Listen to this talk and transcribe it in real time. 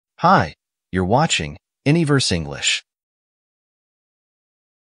Hi, you're watching AniVerse English.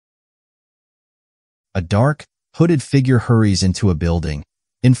 A dark, hooded figure hurries into a building,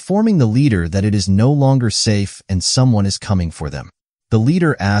 informing the leader that it is no longer safe and someone is coming for them. The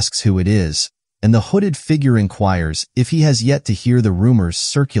leader asks who it is, and the hooded figure inquires if he has yet to hear the rumors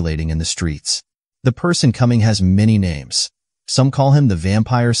circulating in the streets. The person coming has many names. Some call him the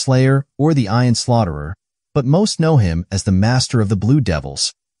Vampire Slayer or the Iron Slaughterer, but most know him as the Master of the Blue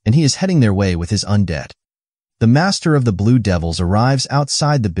Devils, and he is heading their way with his undead. The Master of the Blue Devils arrives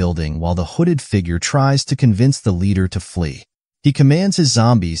outside the building while the hooded figure tries to convince the leader to flee. He commands his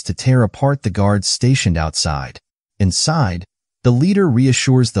zombies to tear apart the guards stationed outside. Inside, the leader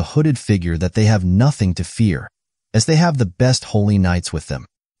reassures the hooded figure that they have nothing to fear, as they have the best holy knights with them.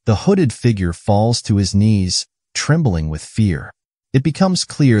 The hooded figure falls to his knees, trembling with fear. It becomes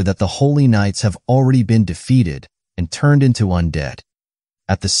clear that the holy knights have already been defeated and turned into undead.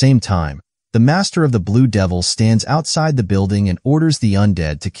 At the same time, the Master of the Blue Devils stands outside the building and orders the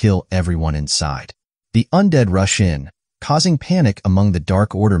undead to kill everyone inside. The undead rush in, causing panic among the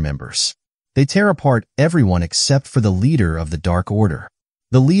Dark Order members. They tear apart everyone except for the leader of the Dark Order.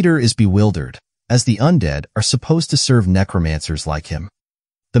 The leader is bewildered, as the undead are supposed to serve necromancers like him.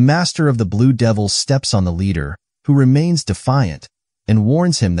 The Master of the Blue Devils steps on the leader, who remains defiant, and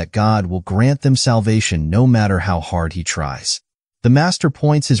warns him that God will grant them salvation no matter how hard he tries. The Master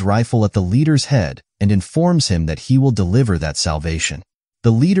points his rifle at the leader's head and informs him that he will deliver that salvation. The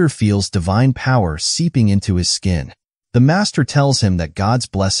leader feels divine power seeping into his skin. The Master tells him that God's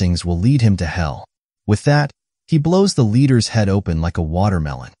blessings will lead him to hell. With that, he blows the leader's head open like a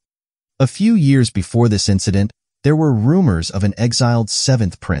watermelon. A few years before this incident, there were rumors of an exiled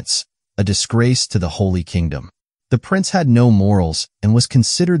seventh prince, a disgrace to the Holy Kingdom. The prince had no morals and was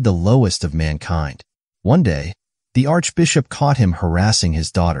considered the lowest of mankind. One day, the archbishop caught him harassing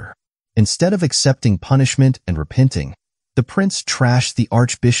his daughter. Instead of accepting punishment and repenting, the prince trashed the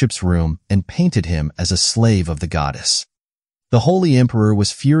archbishop's room and painted him as a slave of the goddess. The holy emperor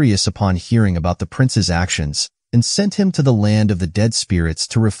was furious upon hearing about the prince's actions and sent him to the land of the dead spirits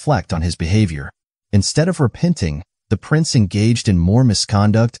to reflect on his behavior. Instead of repenting, the prince engaged in more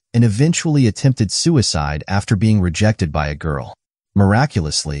misconduct and eventually attempted suicide after being rejected by a girl.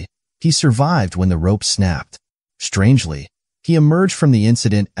 Miraculously, he survived when the rope snapped. Strangely, he emerged from the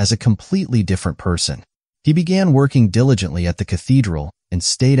incident as a completely different person. He began working diligently at the cathedral and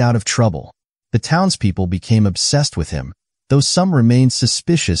stayed out of trouble. The townspeople became obsessed with him, though some remained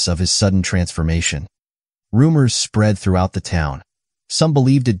suspicious of his sudden transformation. Rumors spread throughout the town. Some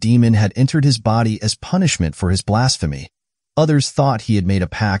believed a demon had entered his body as punishment for his blasphemy. Others thought he had made a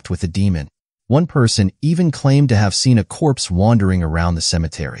pact with a demon. One person even claimed to have seen a corpse wandering around the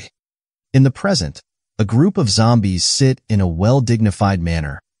cemetery. In the present, a group of zombies sit in a well-dignified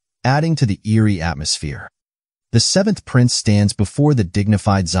manner, adding to the eerie atmosphere. The seventh prince stands before the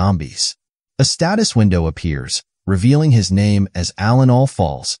dignified zombies. A status window appears, revealing his name as Alan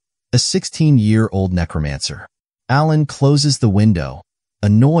Allfalls, a 16-year-old necromancer. Alan closes the window,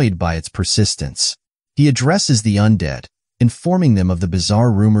 annoyed by its persistence. He addresses the undead, informing them of the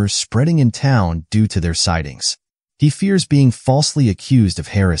bizarre rumors spreading in town due to their sightings. He fears being falsely accused of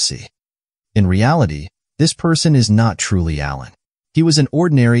heresy. In reality, this person is not truly Alan. He was an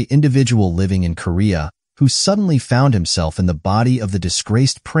ordinary individual living in Korea who suddenly found himself in the body of the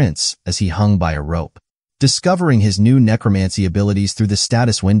disgraced prince as he hung by a rope. Discovering his new necromancy abilities through the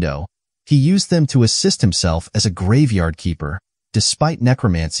status window, he used them to assist himself as a graveyard keeper, despite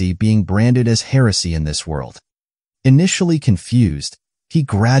necromancy being branded as heresy in this world. Initially confused, he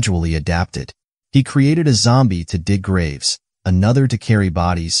gradually adapted. He created a zombie to dig graves, another to carry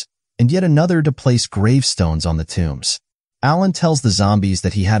bodies, and yet another to place gravestones on the tombs. Alan tells the zombies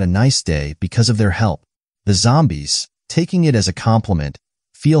that he had a nice day because of their help. The zombies, taking it as a compliment,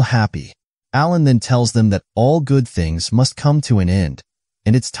 feel happy. Alan then tells them that all good things must come to an end,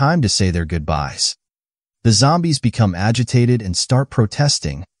 and it's time to say their goodbyes. The zombies become agitated and start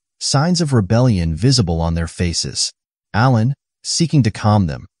protesting, signs of rebellion visible on their faces. Alan, seeking to calm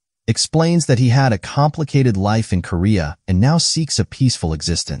them, explains that he had a complicated life in Korea and now seeks a peaceful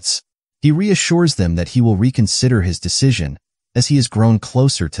existence. He reassures them that he will reconsider his decision as he has grown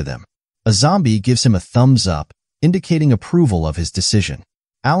closer to them. A zombie gives him a thumbs up, indicating approval of his decision.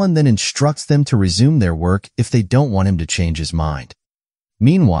 Alan then instructs them to resume their work if they don't want him to change his mind.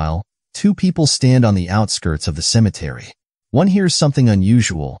 Meanwhile, two people stand on the outskirts of the cemetery. One hears something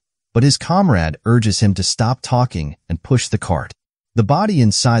unusual, but his comrade urges him to stop talking and push the cart. The body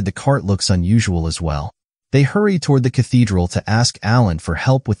inside the cart looks unusual as well. They hurry toward the cathedral to ask Alan for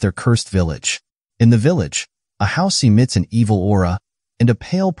help with their cursed village. In the village, a house emits an evil aura, and a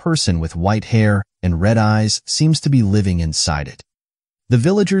pale person with white hair and red eyes seems to be living inside it. The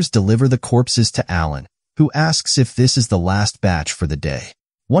villagers deliver the corpses to Alan, who asks if this is the last batch for the day.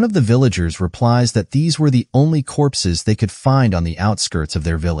 One of the villagers replies that these were the only corpses they could find on the outskirts of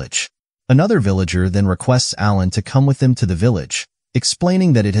their village. Another villager then requests Alan to come with them to the village,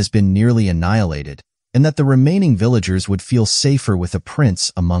 explaining that it has been nearly annihilated and that the remaining villagers would feel safer with a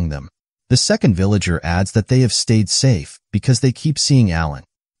prince among them. The second villager adds that they have stayed safe because they keep seeing Alan.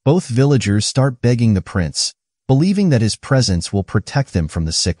 Both villagers start begging the prince, believing that his presence will protect them from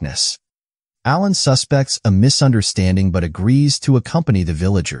the sickness. Alan suspects a misunderstanding but agrees to accompany the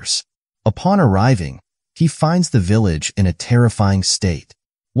villagers. Upon arriving, he finds the village in a terrifying state.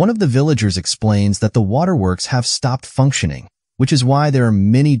 One of the villagers explains that the waterworks have stopped functioning, which is why there are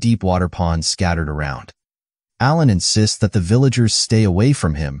many deep water ponds scattered around. Alan insists that the villagers stay away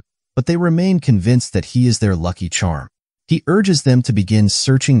from him, but they remain convinced that he is their lucky charm. He urges them to begin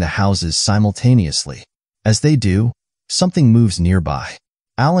searching the houses simultaneously. As they do, something moves nearby.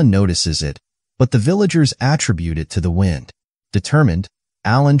 Alan notices it, but the villagers attribute it to the wind. Determined,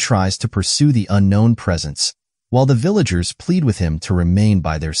 Alan tries to pursue the unknown presence, while the villagers plead with him to remain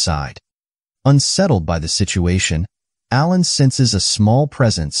by their side. Unsettled by the situation, Alan senses a small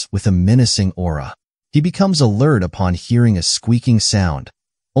presence with a menacing aura. He becomes alert upon hearing a squeaking sound,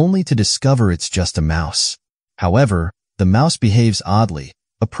 only to discover it's just a mouse. However, the mouse behaves oddly,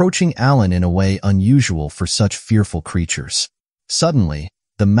 approaching Alan in a way unusual for such fearful creatures. Suddenly,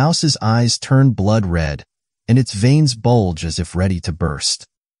 the mouse's eyes turn blood red, and its veins bulge as if ready to burst.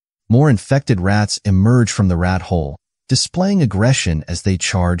 More infected rats emerge from the rat hole, displaying aggression as they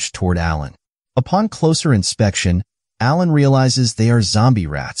charge toward Alan. Upon closer inspection, Alan realizes they are zombie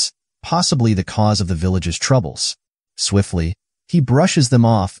rats, possibly the cause of the village's troubles. Swiftly, he brushes them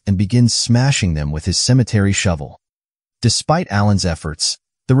off and begins smashing them with his cemetery shovel. Despite Alan's efforts,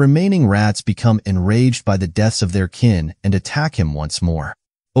 the remaining rats become enraged by the deaths of their kin and attack him once more.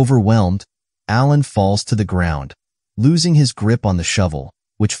 Overwhelmed, Alan falls to the ground, losing his grip on the shovel,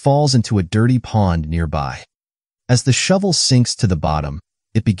 which falls into a dirty pond nearby. As the shovel sinks to the bottom,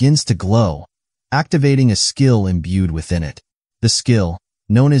 it begins to glow, activating a skill imbued within it. The skill,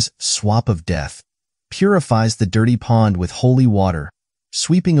 known as Swap of Death, purifies the dirty pond with holy water,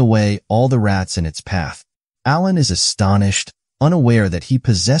 sweeping away all the rats in its path. Alan is astonished, unaware that he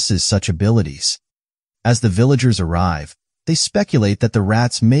possesses such abilities. As the villagers arrive, they speculate that the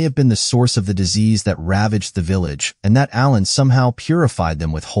rats may have been the source of the disease that ravaged the village and that Alan somehow purified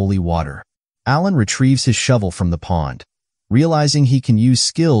them with holy water. Alan retrieves his shovel from the pond, realizing he can use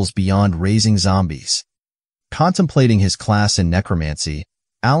skills beyond raising zombies. Contemplating his class in necromancy,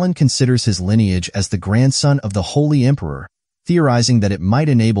 Alan considers his lineage as the grandson of the Holy Emperor, theorizing that it might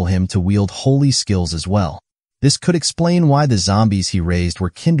enable him to wield holy skills as well. This could explain why the zombies he raised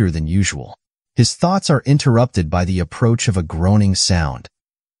were kinder than usual. His thoughts are interrupted by the approach of a groaning sound.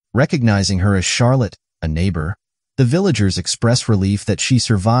 Recognizing her as Charlotte, a neighbor, the villagers express relief that she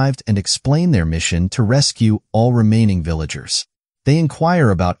survived and explain their mission to rescue all remaining villagers. They inquire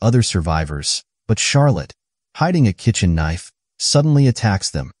about other survivors, but Charlotte, hiding a kitchen knife, suddenly attacks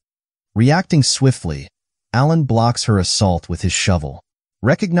them. Reacting swiftly, Alan blocks her assault with his shovel.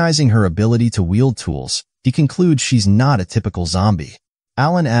 Recognizing her ability to wield tools, he concludes she's not a typical zombie.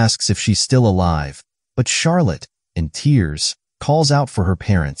 Alan asks if she's still alive, but Charlotte, in tears, calls out for her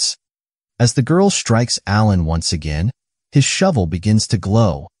parents. As the girl strikes Alan once again, his shovel begins to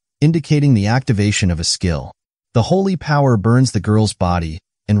glow, indicating the activation of a skill. The holy power burns the girl's body,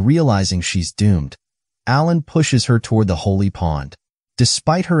 and realizing she's doomed, Alan pushes her toward the holy pond.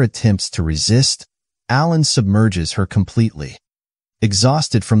 Despite her attempts to resist, Alan submerges her completely.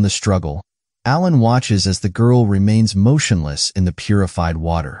 Exhausted from the struggle, Alan watches as the girl remains motionless in the purified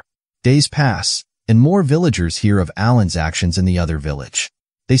water. Days pass, and more villagers hear of Alan's actions in the other village.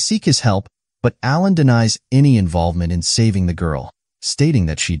 They seek his help, but Alan denies any involvement in saving the girl, stating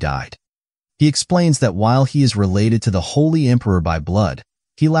that she died. He explains that while he is related to the Holy Emperor by blood,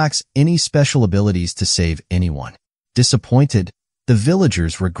 he lacks any special abilities to save anyone. Disappointed, the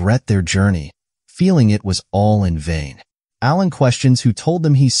villagers regret their journey, feeling it was all in vain. Alan questions who told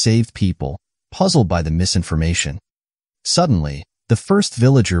them he saved people, puzzled by the misinformation. Suddenly, the first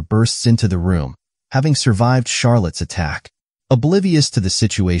villager bursts into the room, having survived Charlotte's attack. Oblivious to the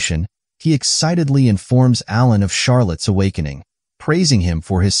situation, he excitedly informs Alan of Charlotte's awakening, praising him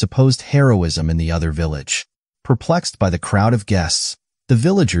for his supposed heroism in the other village. Perplexed by the crowd of guests, the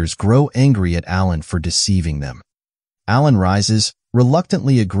villagers grow angry at Alan for deceiving them. Alan rises,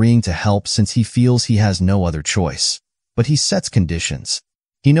 reluctantly agreeing to help since he feels he has no other choice. But he sets conditions.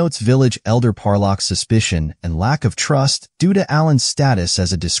 He notes village elder Parlock's suspicion and lack of trust due to Alan's status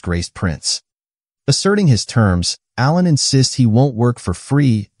as a disgraced prince. Asserting his terms, Alan insists he won't work for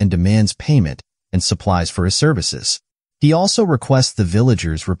free and demands payment and supplies for his services. He also requests the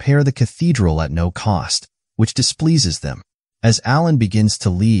villagers repair the cathedral at no cost, which displeases them. As Alan begins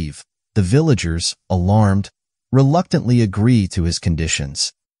to leave, the villagers, alarmed, reluctantly agree to his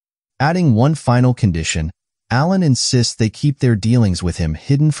conditions. Adding one final condition, Alan insists they keep their dealings with him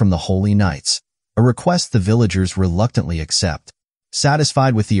hidden from the holy knights, a request the villagers reluctantly accept.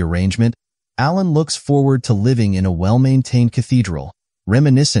 Satisfied with the arrangement, Alan looks forward to living in a well-maintained cathedral,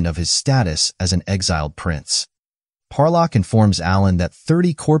 reminiscent of his status as an exiled prince. Parlock informs Alan that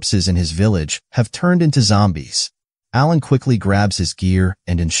 30 corpses in his village have turned into zombies. Alan quickly grabs his gear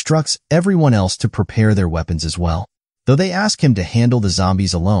and instructs everyone else to prepare their weapons as well. Though they ask him to handle the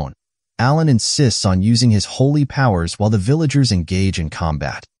zombies alone, Alan insists on using his holy powers while the villagers engage in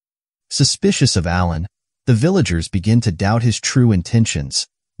combat. Suspicious of Alan, the villagers begin to doubt his true intentions,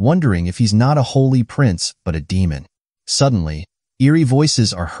 wondering if he's not a holy prince but a demon. Suddenly, eerie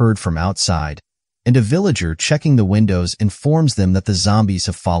voices are heard from outside, and a villager checking the windows informs them that the zombies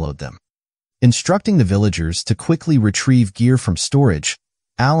have followed them. Instructing the villagers to quickly retrieve gear from storage,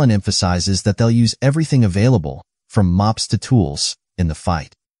 Alan emphasizes that they'll use everything available, from mops to tools, in the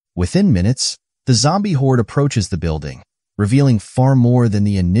fight. Within minutes, the zombie horde approaches the building, revealing far more than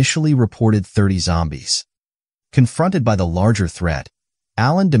the initially reported 30 zombies. Confronted by the larger threat,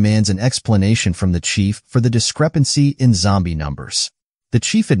 Alan demands an explanation from the chief for the discrepancy in zombie numbers. The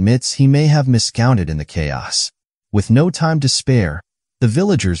chief admits he may have miscounted in the chaos. With no time to spare, the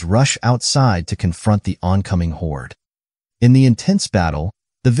villagers rush outside to confront the oncoming horde. In the intense battle,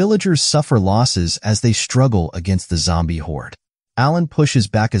 the villagers suffer losses as they struggle against the zombie horde. Alan pushes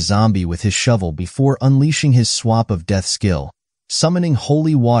back a zombie with his shovel before unleashing his swap of death skill, summoning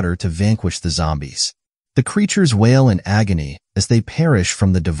holy water to vanquish the zombies. The creatures wail in agony as they perish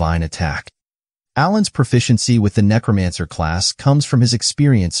from the divine attack. Alan's proficiency with the Necromancer class comes from his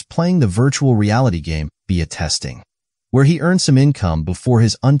experience playing the virtual reality game via testing, where he earned some income before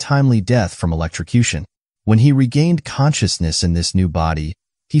his untimely death from electrocution. When he regained consciousness in this new body,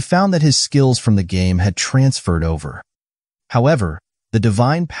 he found that his skills from the game had transferred over. However, the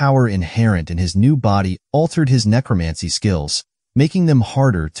divine power inherent in his new body altered his necromancy skills, making them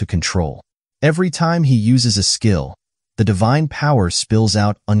harder to control. Every time he uses a skill, the divine power spills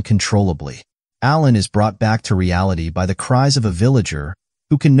out uncontrollably. Alan is brought back to reality by the cries of a villager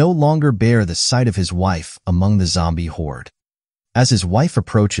who can no longer bear the sight of his wife among the zombie horde. As his wife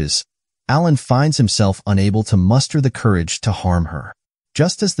approaches, Alan finds himself unable to muster the courage to harm her.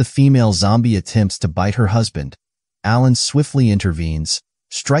 Just as the female zombie attempts to bite her husband, Alan swiftly intervenes,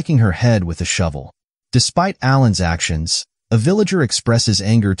 striking her head with a shovel. Despite Alan's actions, a villager expresses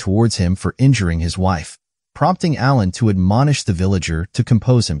anger towards him for injuring his wife, prompting Alan to admonish the villager to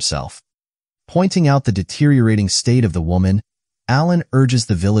compose himself. Pointing out the deteriorating state of the woman, Alan urges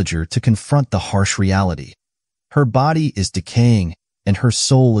the villager to confront the harsh reality. Her body is decaying, and her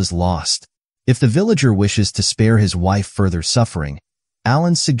soul is lost. If the villager wishes to spare his wife further suffering,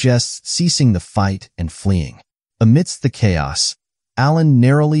 Alan suggests ceasing the fight and fleeing. Amidst the chaos, Alan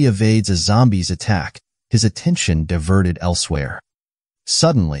narrowly evades a zombie's attack, his attention diverted elsewhere.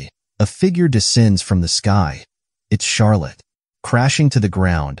 Suddenly, a figure descends from the sky. It's Charlotte. Crashing to the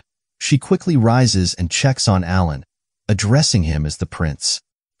ground, she quickly rises and checks on Alan, addressing him as the prince.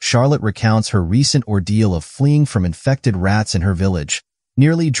 Charlotte recounts her recent ordeal of fleeing from infected rats in her village,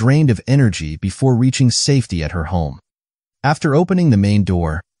 nearly drained of energy before reaching safety at her home. After opening the main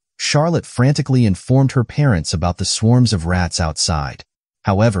door, Charlotte frantically informed her parents about the swarms of rats outside.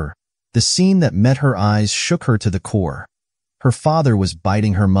 However, the scene that met her eyes shook her to the core. Her father was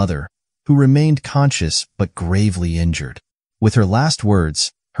biting her mother, who remained conscious but gravely injured. With her last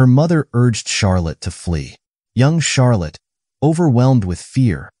words, her mother urged Charlotte to flee. Young Charlotte, overwhelmed with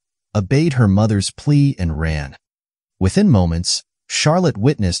fear, obeyed her mother's plea and ran. Within moments, Charlotte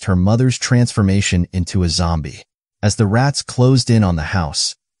witnessed her mother's transformation into a zombie. As the rats closed in on the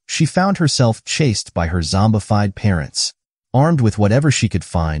house, she found herself chased by her zombified parents. Armed with whatever she could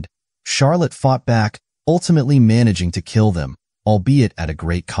find, Charlotte fought back, ultimately managing to kill them, albeit at a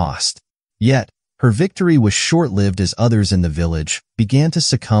great cost. Yet, her victory was short-lived as others in the village began to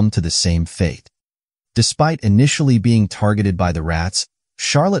succumb to the same fate. Despite initially being targeted by the rats,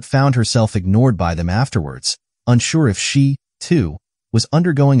 Charlotte found herself ignored by them afterwards, unsure if she, too, was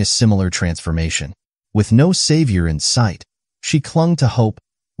undergoing a similar transformation. With no savior in sight, she clung to hope,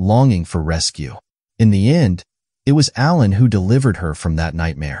 longing for rescue. In the end, it was Alan who delivered her from that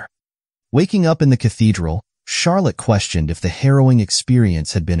nightmare. Waking up in the cathedral, Charlotte questioned if the harrowing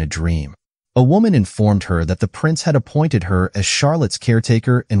experience had been a dream. A woman informed her that the prince had appointed her as Charlotte's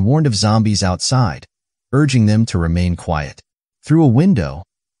caretaker and warned of zombies outside, urging them to remain quiet. Through a window,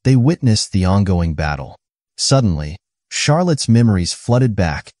 they witnessed the ongoing battle. Suddenly, Charlotte's memories flooded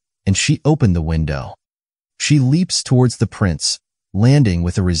back, and she opened the window. She leaps towards the prince, landing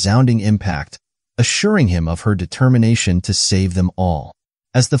with a resounding impact, assuring him of her determination to save them all.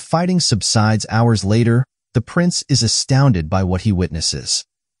 As the fighting subsides hours later, the prince is astounded by what he witnesses.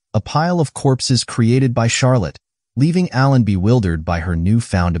 A pile of corpses created by Charlotte, leaving Alan bewildered by her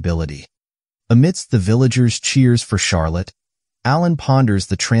newfound ability. Amidst the villagers' cheers for Charlotte, Alan ponders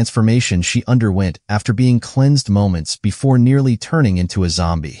the transformation she underwent after being cleansed moments before nearly turning into a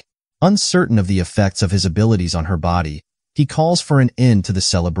zombie. Uncertain of the effects of his abilities on her body, he calls for an end to the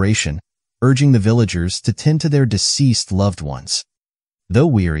celebration, urging the villagers to tend to their deceased loved ones. Though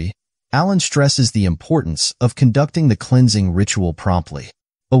weary, Alan stresses the importance of conducting the cleansing ritual promptly.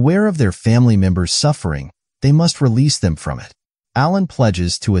 Aware of their family members' suffering, they must release them from it. Alan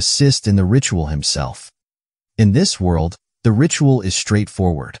pledges to assist in the ritual himself. In this world, the ritual is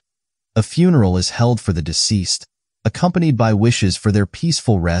straightforward. A funeral is held for the deceased, accompanied by wishes for their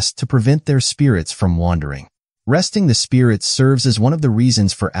peaceful rest to prevent their spirits from wandering. Resting the spirits serves as one of the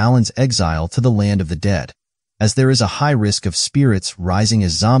reasons for Alan's exile to the land of the dead, as there is a high risk of spirits rising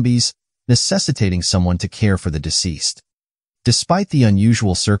as zombies, necessitating someone to care for the deceased. Despite the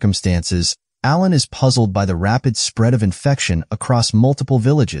unusual circumstances, Alan is puzzled by the rapid spread of infection across multiple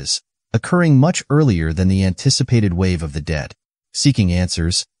villages, occurring much earlier than the anticipated wave of the dead. Seeking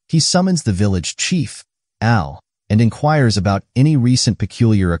answers, he summons the village chief, Al, and inquires about any recent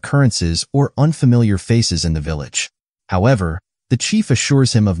peculiar occurrences or unfamiliar faces in the village. However, the chief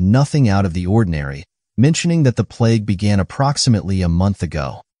assures him of nothing out of the ordinary, mentioning that the plague began approximately a month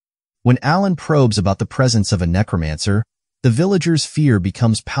ago. When Alan probes about the presence of a necromancer, the villagers' fear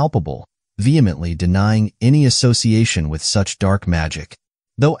becomes palpable, vehemently denying any association with such dark magic.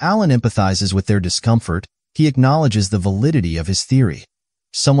 Though Alan empathizes with their discomfort, he acknowledges the validity of his theory.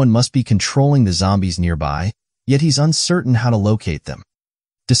 Someone must be controlling the zombies nearby, yet he's uncertain how to locate them.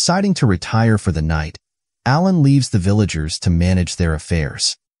 Deciding to retire for the night, Alan leaves the villagers to manage their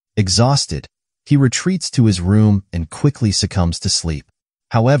affairs. Exhausted, he retreats to his room and quickly succumbs to sleep.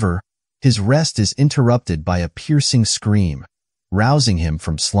 However, his rest is interrupted by a piercing scream, rousing him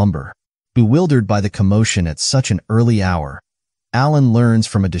from slumber. Bewildered by the commotion at such an early hour, Alan learns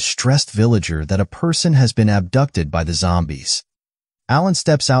from a distressed villager that a person has been abducted by the zombies. Alan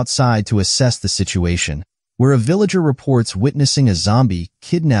steps outside to assess the situation, where a villager reports witnessing a zombie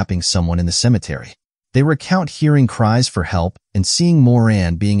kidnapping someone in the cemetery. They recount hearing cries for help and seeing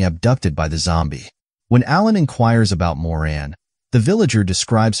Moran being abducted by the zombie. When Alan inquires about Moran, the villager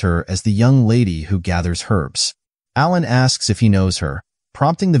describes her as the young lady who gathers herbs. Alan asks if he knows her,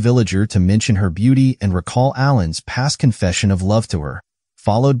 prompting the villager to mention her beauty and recall Alan's past confession of love to her,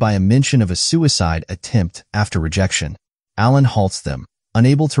 followed by a mention of a suicide attempt after rejection. Alan halts them,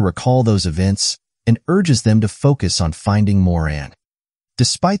 unable to recall those events, and urges them to focus on finding Moran.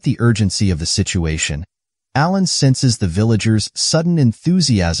 Despite the urgency of the situation, Alan senses the villagers' sudden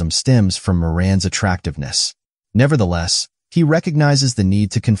enthusiasm stems from Moran's attractiveness. Nevertheless, he recognizes the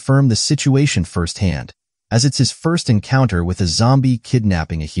need to confirm the situation firsthand, as it's his first encounter with a zombie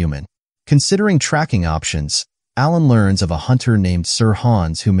kidnapping a human. Considering tracking options, Alan learns of a hunter named Sir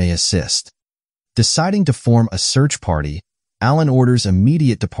Hans who may assist. Deciding to form a search party, Alan orders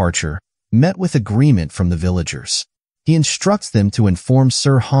immediate departure, met with agreement from the villagers. He instructs them to inform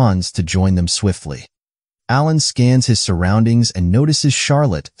Sir Hans to join them swiftly. Alan scans his surroundings and notices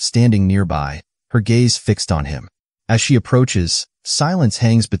Charlotte standing nearby, her gaze fixed on him. As she approaches, silence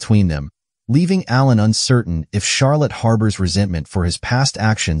hangs between them, leaving Alan uncertain if Charlotte harbors resentment for his past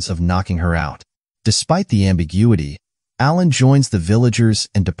actions of knocking her out. Despite the ambiguity, Alan joins the villagers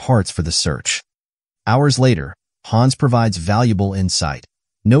and departs for the search. Hours later, Hans provides valuable insight,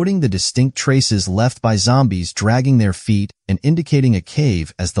 noting the distinct traces left by zombies dragging their feet and indicating a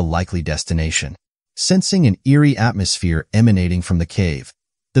cave as the likely destination. Sensing an eerie atmosphere emanating from the cave,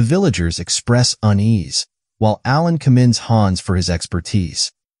 the villagers express unease, while Alan commends Hans for his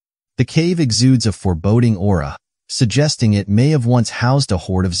expertise. The cave exudes a foreboding aura, suggesting it may have once housed a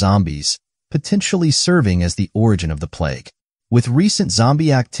horde of zombies, potentially serving as the origin of the plague. With recent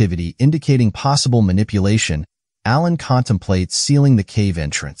zombie activity indicating possible manipulation, Alan contemplates sealing the cave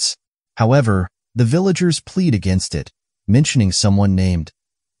entrance. However, the villagers plead against it, mentioning someone named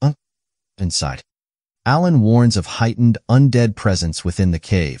inside. Alan warns of heightened undead presence within the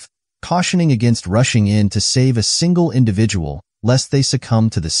cave, cautioning against rushing in to save a single individual lest they succumb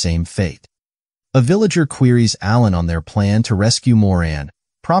to the same fate. A villager queries Alan on their plan to rescue Moran,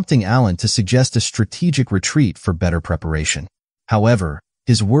 prompting Alan to suggest a strategic retreat for better preparation. However,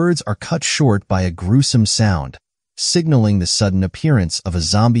 his words are cut short by a gruesome sound, signaling the sudden appearance of a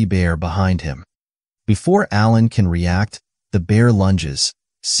zombie bear behind him. Before Alan can react, the bear lunges,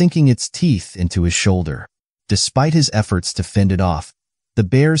 sinking its teeth into his shoulder. Despite his efforts to fend it off, the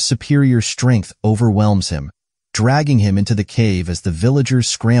bear's superior strength overwhelms him, dragging him into the cave as the villagers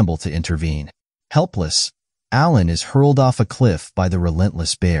scramble to intervene. Helpless, Alan is hurled off a cliff by the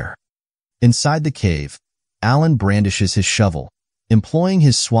relentless bear. Inside the cave, Alan brandishes his shovel, employing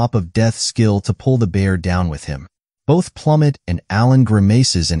his swap of death skill to pull the bear down with him. Both plummet and Alan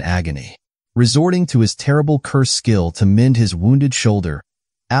grimaces in agony. Resorting to his terrible curse skill to mend his wounded shoulder,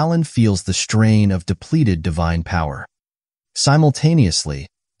 Alan feels the strain of depleted divine power. Simultaneously,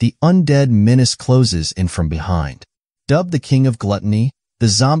 the undead menace closes in from behind. Dubbed the King of Gluttony, the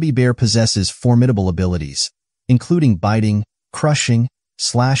zombie bear possesses formidable abilities, including biting, crushing,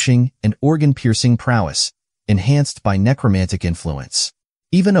 slashing, and organ-piercing prowess, enhanced by necromantic influence.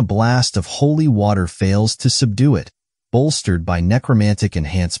 Even a blast of holy water fails to subdue it, bolstered by necromantic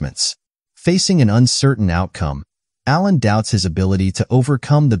enhancements. Facing an uncertain outcome, Alan doubts his ability to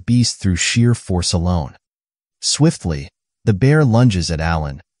overcome the beast through sheer force alone. Swiftly, the bear lunges at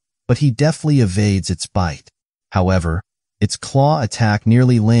Alan, but he deftly evades its bite. However, its claw attack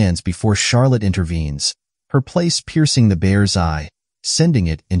nearly lands before Charlotte intervenes, her place piercing the bear's eye, sending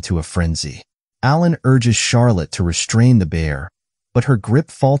it into a frenzy. Alan urges Charlotte to restrain the bear, but her grip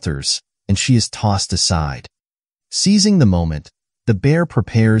falters, and she is tossed aside. Seizing the moment, the bear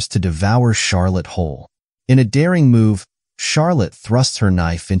prepares to devour Charlotte whole. In a daring move, Charlotte thrusts her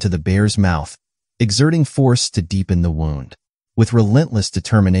knife into the bear's mouth, exerting force to deepen the wound. With relentless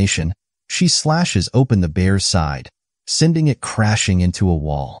determination, she slashes open the bear's side, sending it crashing into a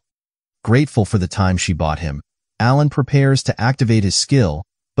wall. Grateful for the time she bought him, Alan prepares to activate his skill,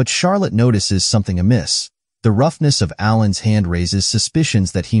 but Charlotte notices something amiss. The roughness of Alan's hand raises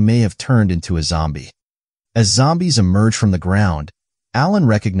suspicions that he may have turned into a zombie. As zombies emerge from the ground, Alan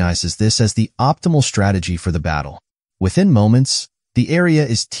recognizes this as the optimal strategy for the battle. Within moments, the area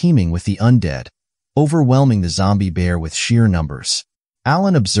is teeming with the undead, overwhelming the zombie bear with sheer numbers.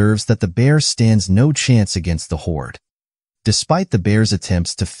 Alan observes that the bear stands no chance against the horde. Despite the bear's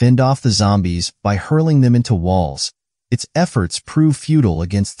attempts to fend off the zombies by hurling them into walls, its efforts prove futile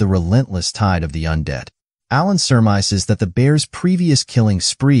against the relentless tide of the undead. Alan surmises that the bear's previous killing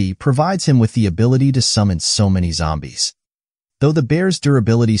spree provides him with the ability to summon so many zombies. Though the bear's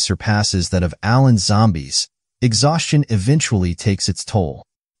durability surpasses that of Alan's zombies, exhaustion eventually takes its toll.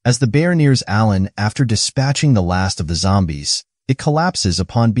 As the bear nears Alan after dispatching the last of the zombies, it collapses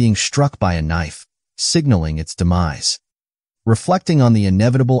upon being struck by a knife, signaling its demise. Reflecting on the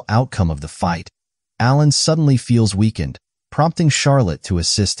inevitable outcome of the fight, Alan suddenly feels weakened, prompting Charlotte to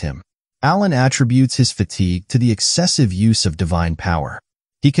assist him. Alan attributes his fatigue to the excessive use of divine power.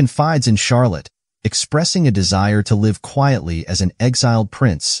 He confides in Charlotte, expressing a desire to live quietly as an exiled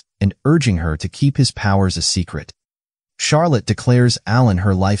prince and urging her to keep his powers a secret. Charlotte declares Alan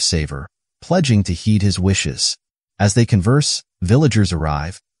her lifesaver, pledging to heed his wishes. As they converse, villagers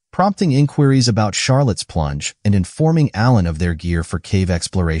arrive, prompting inquiries about Charlotte's plunge and informing Alan of their gear for cave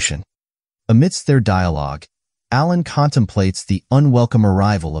exploration. Amidst their dialogue, Alan contemplates the unwelcome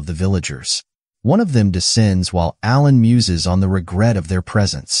arrival of the villagers. One of them descends while Alan muses on the regret of their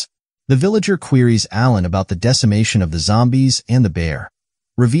presence. The villager queries Alan about the decimation of the zombies and the bear,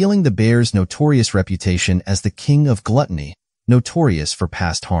 revealing the bear's notorious reputation as the King of Gluttony, notorious for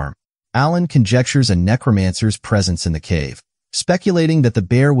past harm. Alan conjectures a necromancer's presence in the cave, speculating that the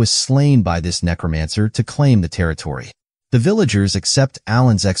bear was slain by this necromancer to claim the territory. The villagers accept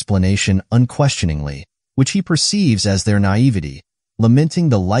Alan's explanation unquestioningly, which he perceives as their naivety, lamenting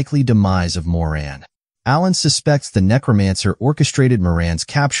the likely demise of Moran. Alan suspects the necromancer orchestrated Moran's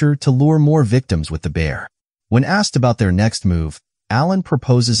capture to lure more victims with the bear. When asked about their next move, Alan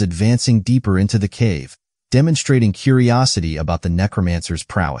proposes advancing deeper into the cave, demonstrating curiosity about the necromancer's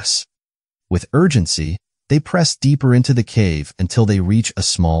prowess. With urgency, they press deeper into the cave until they reach a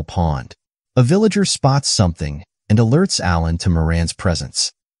small pond. A villager spots something and alerts Alan to Moran's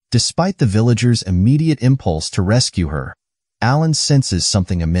presence. Despite the villager's immediate impulse to rescue her, Alan senses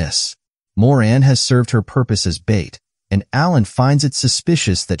something amiss. Moran has served her purpose as bait, and Alan finds it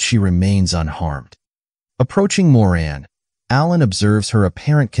suspicious that she remains unharmed. Approaching Moran, Alan observes her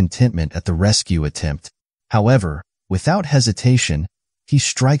apparent contentment at the rescue attempt. However, without hesitation, he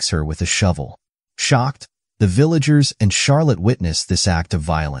strikes her with a shovel. Shocked, the villagers and Charlotte witness this act of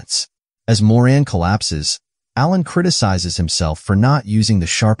violence. As Moran collapses, Alan criticizes himself for not using the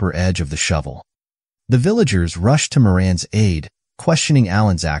sharper edge of the shovel. The villagers rush to Moran's aid, questioning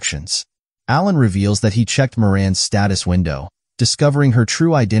Alan's actions. Alan reveals that he checked Moran's status window, discovering her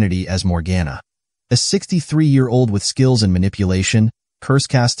true identity as Morgana, a 63-year-old with skills in manipulation, curse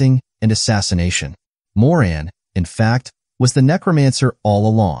casting, and assassination. Moran, in fact, was the necromancer all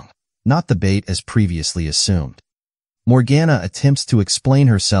along, not the bait as previously assumed. Morgana attempts to explain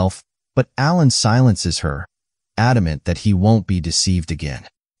herself, but Alan silences her, adamant that he won't be deceived again.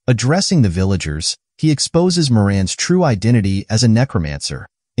 Addressing the villagers, he exposes Moran's true identity as a necromancer,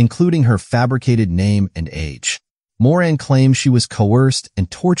 including her fabricated name and age. Moran claims she was coerced and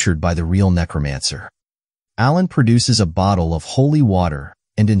tortured by the real necromancer. Alan produces a bottle of holy water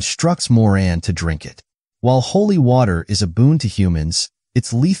and instructs Moran to drink it. While holy water is a boon to humans,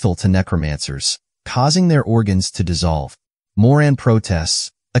 it's lethal to necromancers, causing their organs to dissolve. Moran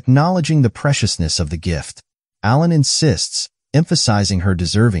protests, acknowledging the preciousness of the gift. Alan insists, emphasizing her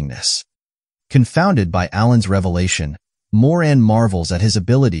deservingness. Confounded by Alan's revelation, Moran marvels at his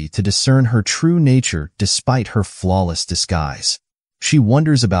ability to discern her true nature despite her flawless disguise. She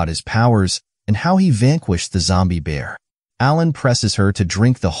wonders about his powers and how he vanquished the zombie bear. Alan presses her to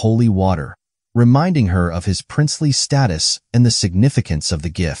drink the holy water, reminding her of his princely status and the significance of the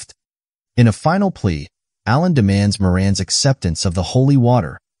gift. In a final plea, Alan demands Moran's acceptance of the holy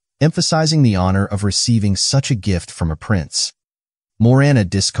water, emphasizing the honor of receiving such a gift from a prince. Morana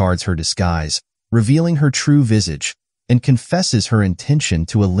discards her disguise, revealing her true visage, and confesses her intention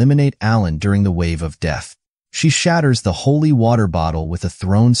to eliminate Alan during the wave of death. She shatters the holy water bottle with a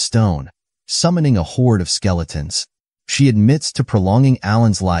thrown stone, summoning a horde of skeletons. She admits to prolonging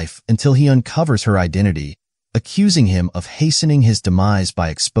Alan's life until he uncovers her identity, accusing him of hastening his demise by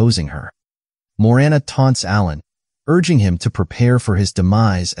exposing her. Morana taunts Alan, urging him to prepare for his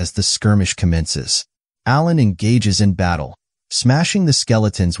demise as the skirmish commences. Alan engages in battle, smashing the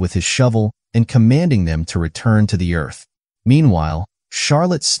skeletons with his shovel and commanding them to return to the earth. Meanwhile,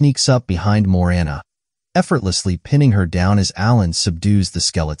 Charlotte sneaks up behind Morana, effortlessly pinning her down as Alan subdues the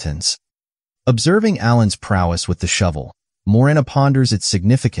skeletons. Observing Alan's prowess with the shovel, Morana ponders its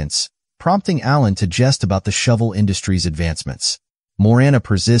significance, prompting Alan to jest about the shovel industry's advancements. Morana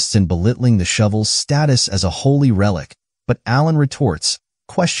persists in belittling the shovel's status as a holy relic, but Alan retorts,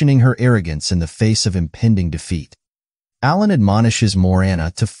 questioning her arrogance in the face of impending defeat. Alan admonishes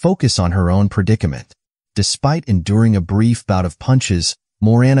Morana to focus on her own predicament. Despite enduring a brief bout of punches,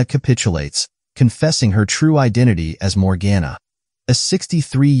 Morana capitulates, confessing her true identity as Morgana, a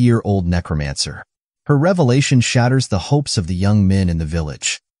 63-year-old necromancer. Her revelation shatters the hopes of the young men in the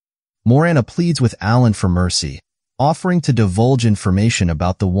village. Morana pleads with Alan for mercy, offering to divulge information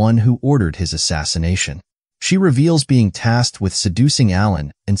about the one who ordered his assassination. She reveals being tasked with seducing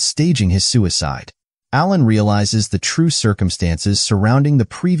Alan and staging his suicide. Alan realizes the true circumstances surrounding the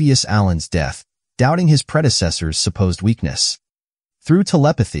previous Alan's death, doubting his predecessor's supposed weakness. Through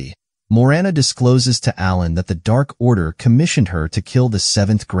telepathy, Morana discloses to Alan that the Dark Order commissioned her to kill the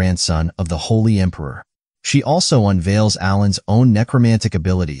seventh grandson of the Holy Emperor. She also unveils Alan's own necromantic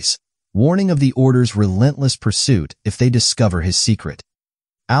abilities, warning of the Order's relentless pursuit if they discover his secret.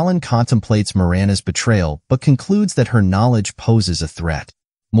 Alan contemplates Morana's betrayal but concludes that her knowledge poses a threat.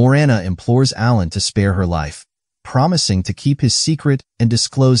 Morana implores Alan to spare her life, promising to keep his secret and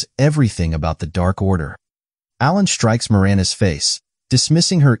disclose everything about the Dark Order. Alan strikes Morana's face,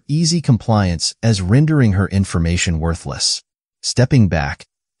 dismissing her easy compliance as rendering her information worthless. Stepping back,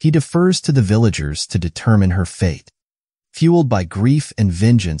 he defers to the villagers to determine her fate. Fueled by grief and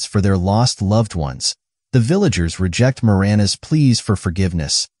vengeance for their lost loved ones, the villagers reject Morana's pleas for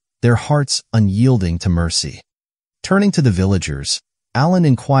forgiveness, their hearts unyielding to mercy. Turning to the villagers, Alan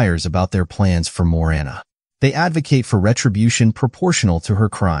inquires about their plans for Morana. They advocate for retribution proportional to her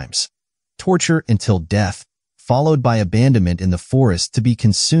crimes, torture until death, followed by abandonment in the forest to be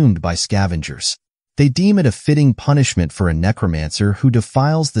consumed by scavengers. They deem it a fitting punishment for a necromancer who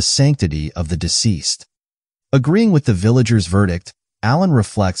defiles the sanctity of the deceased. Agreeing with the villagers' verdict, Alan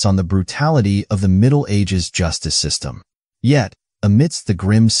reflects on the brutality of the Middle Ages justice system. Yet, amidst the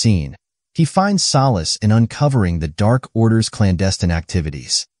grim scene, he finds solace in uncovering the Dark Order's clandestine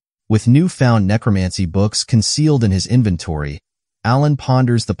activities. With newfound necromancy books concealed in his inventory, Alan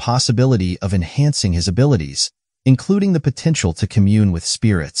ponders the possibility of enhancing his abilities, including the potential to commune with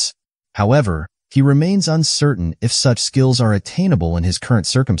spirits. However, he remains uncertain if such skills are attainable in his current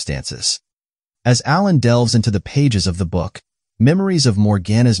circumstances. As Alan delves into the pages of the book, memories of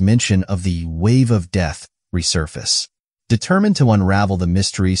Morgana's mention of the wave of death resurface. Determined to unravel the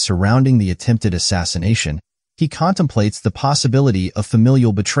mystery surrounding the attempted assassination, he contemplates the possibility of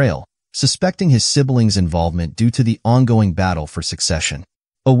familial betrayal, suspecting his siblings' involvement due to the ongoing battle for succession.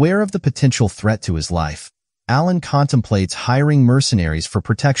 Aware of the potential threat to his life, Alan contemplates hiring mercenaries for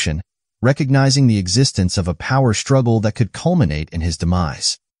protection, recognizing the existence of a power struggle that could culminate in his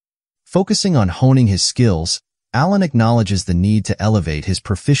demise. Focusing on honing his skills, Alan acknowledges the need to elevate his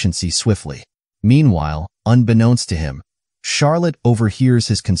proficiency swiftly. Meanwhile, unbeknownst to him, Charlotte overhears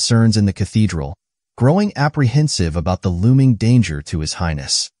his concerns in the cathedral, growing apprehensive about the looming danger to His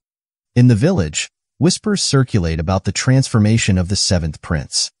Highness. In the village, whispers circulate about the transformation of the seventh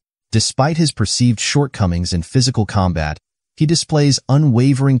prince. Despite his perceived shortcomings in physical combat, he displays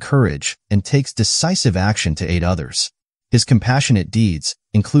unwavering courage and takes decisive action to aid others. His compassionate deeds,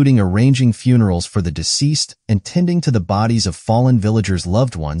 including arranging funerals for the deceased and tending to the bodies of fallen villagers'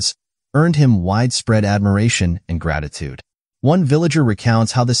 loved ones, earned him widespread admiration and gratitude. One villager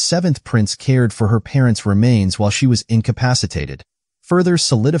recounts how the seventh prince cared for her parents' remains while she was incapacitated, further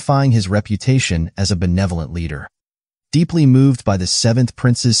solidifying his reputation as a benevolent leader. Deeply moved by the seventh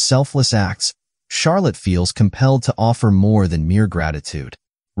prince's selfless acts, Charlotte feels compelled to offer more than mere gratitude.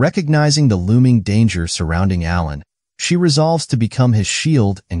 Recognizing the looming danger surrounding Alan, she resolves to become his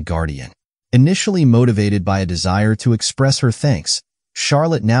shield and guardian. Initially motivated by a desire to express her thanks,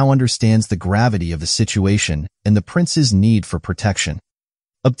 Charlotte now understands the gravity of the situation and the prince's need for protection.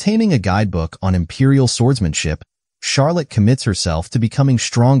 Obtaining a guidebook on imperial swordsmanship, Charlotte commits herself to becoming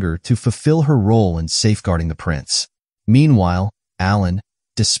stronger to fulfill her role in safeguarding the prince. Meanwhile, Alan,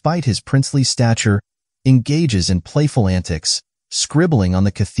 despite his princely stature, engages in playful antics, scribbling on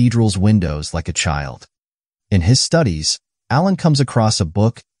the cathedral's windows like a child. In his studies, Alan comes across a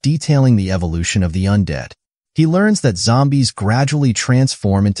book detailing the evolution of the undead. He learns that zombies gradually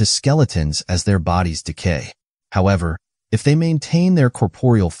transform into skeletons as their bodies decay. However, if they maintain their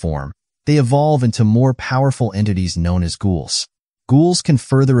corporeal form, they evolve into more powerful entities known as ghouls. Ghouls can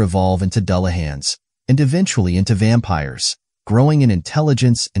further evolve into Dullahans, and eventually into vampires, growing in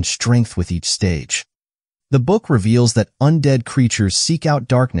intelligence and strength with each stage. The book reveals that undead creatures seek out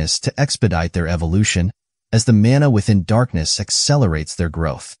darkness to expedite their evolution, as the mana within darkness accelerates their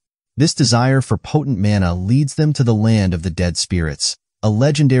growth. This desire for potent mana leads them to the land of the dead spirits, a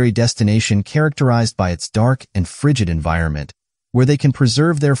legendary destination characterized by its dark and frigid environment, where they can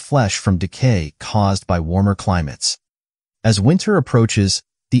preserve their flesh from decay caused by warmer climates. As winter approaches,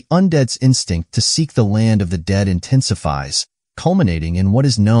 the undead's instinct to seek the land of the dead intensifies, culminating in what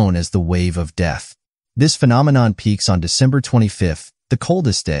is known as the Wave of Death. This phenomenon peaks on December 25th, the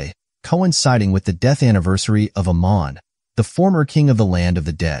coldest day, coinciding with the death anniversary of Amon, the former king of the land of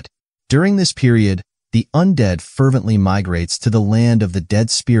the dead. During this period, the undead fervently migrates to the land of the dead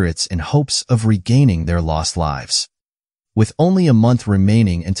spirits in hopes of regaining their lost lives. With only a month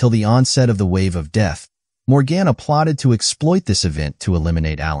remaining until the onset of the Wave of Death, Morgana plotted to exploit this event to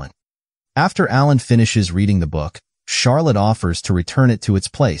eliminate Alan. After Alan finishes reading the book, Charlotte offers to return it to its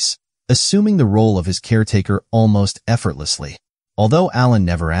place, assuming the role of his caretaker almost effortlessly. Although Alan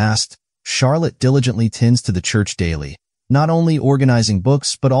never asked, Charlotte diligently tends to the church daily, not only organizing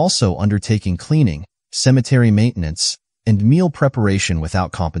books but also undertaking cleaning, cemetery maintenance, and meal preparation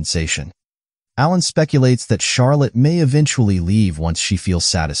without compensation. Alan speculates that Charlotte may eventually leave once she feels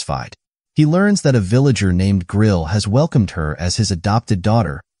satisfied. He learns that a villager named Grill has welcomed her as his adopted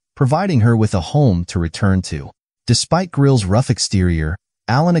daughter, providing her with a home to return to. Despite Grill's rough exterior,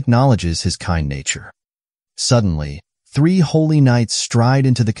 Alan acknowledges his kind nature. Suddenly, 3 holy knights stride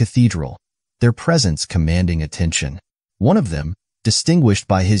into the cathedral, their presence commanding attention. One of them, distinguished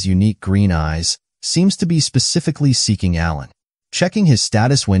by his unique green eyes, seems to be specifically seeking Alan. Checking his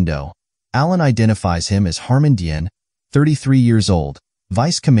status window, Alan identifies him as Harmon Dien, 33 years old,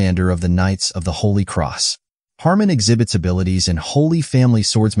 Vice Commander of the Knights of the Holy Cross. Harmon exhibits abilities in Holy Family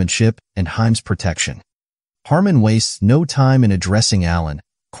swordsmanship and Heim's protection. Harmon wastes no time in addressing Alan,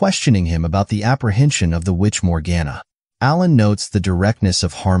 questioning him about the apprehension of the witch Morgana. Alan notes the directness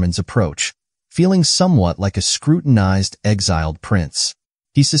of Harmon's approach, feeling somewhat like a scrutinized, exiled prince.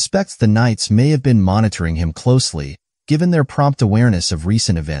 He suspects the knights may have been monitoring him closely, given their prompt awareness of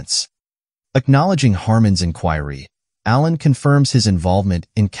recent events. Acknowledging Harmon's inquiry, Alan confirms his involvement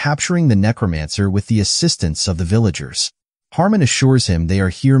in capturing the Necromancer with the assistance of the villagers. Harmon assures him they are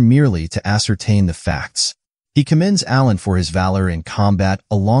here merely to ascertain the facts. He commends Alan for his valor in combat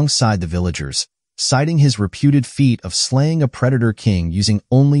alongside the villagers, citing his reputed feat of slaying a predator king using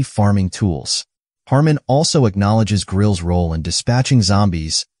only farming tools. Harmon also acknowledges Grill's role in dispatching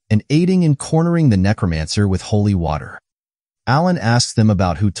zombies and aiding in cornering the Necromancer with holy water. Alan asks them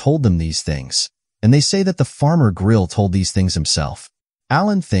about who told them these things, and they say that the farmer Grill told these things himself.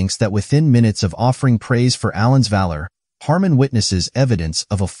 Alan thinks that within minutes of offering praise for Alan's valor, Harmon witnesses evidence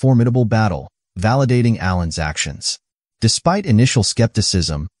of a formidable battle, validating Alan's actions. Despite initial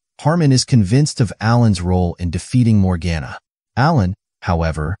skepticism, Harmon is convinced of Alan's role in defeating Morgana. Alan,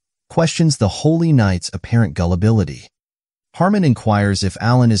 however, questions the Holy Knight's apparent gullibility. Harmon inquires if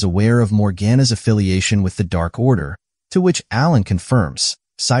Alan is aware of Morgana's affiliation with the Dark Order, to which Alan confirms,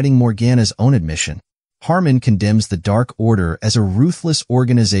 citing Morgana's own admission. Harmon condemns the Dark Order as a ruthless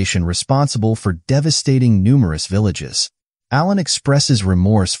organization responsible for devastating numerous villages. Alan expresses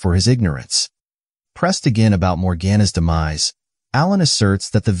remorse for his ignorance. Pressed again about Morgana's demise, Alan asserts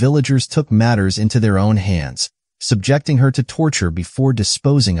that the villagers took matters into their own hands, subjecting her to torture before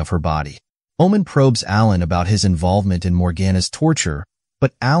disposing of her body. Omen probes Alan about his involvement in Morgana's torture,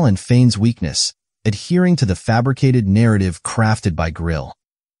 but Alan feigns weakness, adhering to the fabricated narrative crafted by Grill.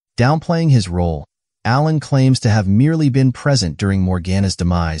 Downplaying his role, Alan claims to have merely been present during Morgana's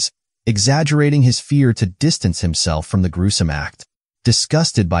demise, exaggerating his fear to distance himself from the gruesome act.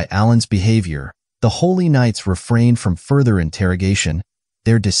 Disgusted by Alan's behavior, the Holy Knights refrain from further interrogation,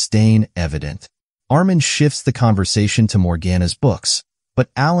 their disdain evident. Armin shifts the conversation to Morgana's books,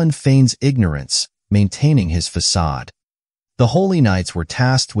 but Alan feigns ignorance, maintaining his facade. The Holy Knights were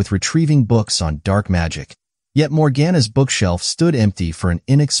tasked with retrieving books on dark magic, yet Morgana's bookshelf stood empty for an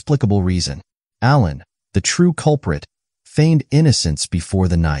inexplicable reason. Alan, the true culprit, feigned innocence before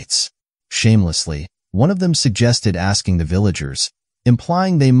the knights. Shamelessly, one of them suggested asking the villagers,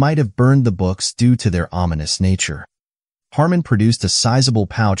 implying they might have burned the books due to their ominous nature. Harmon produced a sizable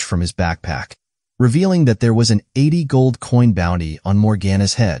pouch from his backpack, revealing that there was an 80 gold coin bounty on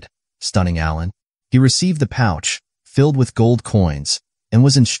Morgana's head. Stunning Alan, he received the pouch, filled with gold coins, and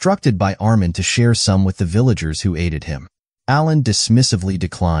was instructed by Armin to share some with the villagers who aided him. Alan dismissively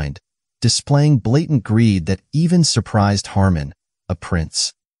declined, displaying blatant greed that even surprised Harmon, a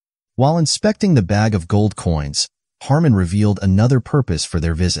prince. While inspecting the bag of gold coins, Harmon revealed another purpose for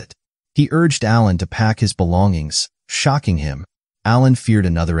their visit. He urged Alan to pack his belongings, shocking him. Alan feared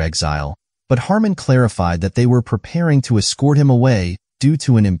another exile, but Harmon clarified that they were preparing to escort him away due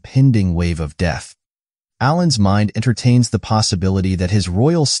to an impending wave of death. Alan's mind entertains the possibility that his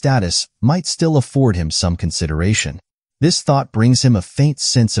royal status might still afford him some consideration. This thought brings him a faint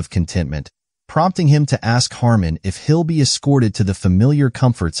sense of contentment, prompting him to ask Harmon if he'll be escorted to the familiar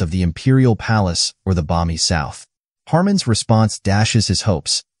comforts of the Imperial Palace or the balmy South. Harmon's response dashes his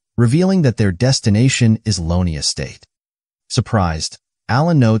hopes, revealing that their destination is Lonely Estate. Surprised,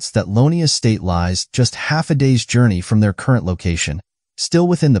 Alan notes that Lonely Estate lies just half a day's journey from their current location, still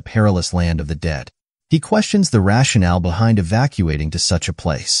within the perilous land of the dead. He questions the rationale behind evacuating to such a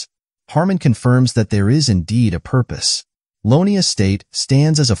place. Harmon confirms that there is indeed a purpose. Lonely Estate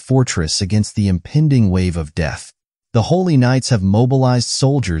stands as a fortress against the impending wave of death. The Holy Knights have mobilized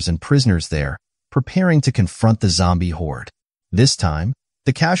soldiers and prisoners there, preparing to confront the zombie horde. This time,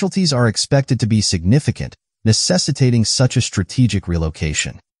 the casualties are expected to be significant, necessitating such a strategic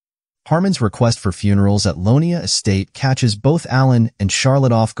relocation. Harmon's request for funerals at Lonely Estate catches both Alan and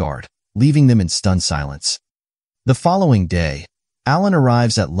Charlotte off guard, leaving them in stunned silence. The following day, Alan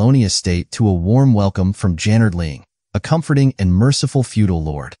arrives at Lonely Estate to a warm welcome from Janard Ling, a comforting and merciful feudal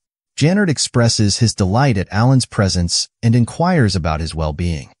lord. Janard expresses his delight at Alan's presence and inquires about his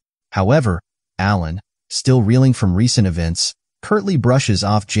well-being. However, Alan, still reeling from recent events, curtly brushes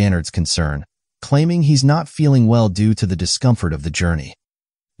off Janard's concern, claiming he's not feeling well due to the discomfort of the journey.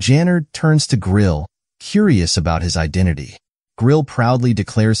 Janard turns to Grill, curious about his identity. Grill proudly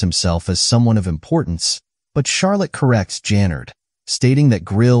declares himself as someone of importance, but Charlotte corrects Janard, stating that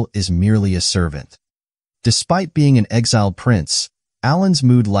Grill is merely a servant. Despite being an exiled prince, Alan's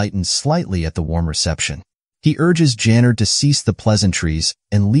mood lightens slightly at the warm reception. He urges Janard to cease the pleasantries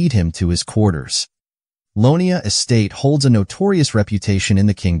and lead him to his quarters. Lonely Estate holds a notorious reputation in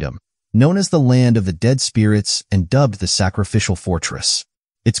the kingdom, known as the Land of the Dead Spirits and dubbed the Sacrificial Fortress.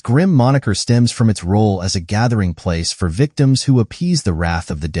 Its grim moniker stems from its role as a gathering place for victims who appease the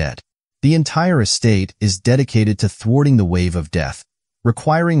wrath of the dead. The entire estate is dedicated to thwarting the wave of death,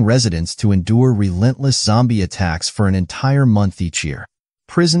 requiring residents to endure relentless zombie attacks for an entire month each year.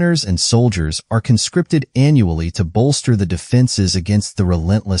 Prisoners and soldiers are conscripted annually to bolster the defenses against the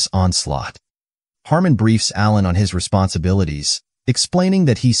relentless onslaught. Harmon briefs Alan on his responsibilities, explaining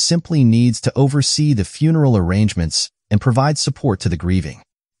that he simply needs to oversee the funeral arrangements and provide support to the grieving.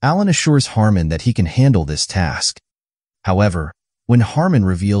 Alan assures Harmon that he can handle this task. However, when Harmon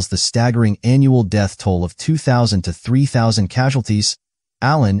reveals the staggering annual death toll of 2,000 to 3,000 casualties,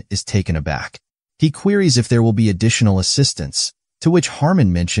 Alan is taken aback. He queries if there will be additional assistance, to which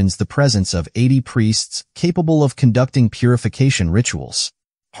Harmon mentions the presence of 80 priests capable of conducting purification rituals.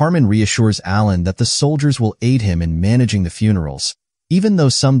 Harmon reassures Alan that the soldiers will aid him in managing the funerals, even though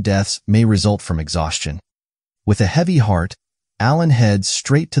some deaths may result from exhaustion. With a heavy heart, Alan heads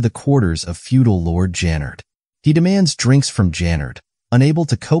straight to the quarters of feudal Lord Jannard. He demands drinks from Jannard, unable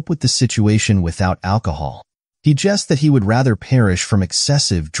to cope with the situation without alcohol. He jests that he would rather perish from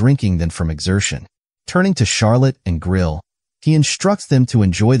excessive drinking than from exertion. Turning to Charlotte and Grill, he instructs them to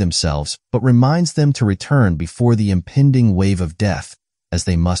enjoy themselves but reminds them to return before the impending wave of death, as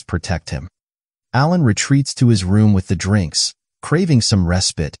they must protect him. Alan retreats to his room with the drinks, craving some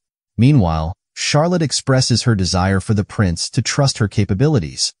respite. Meanwhile, Charlotte expresses her desire for the prince to trust her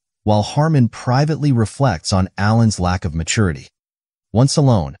capabilities, while Harmon privately reflects on Alan's lack of maturity. Once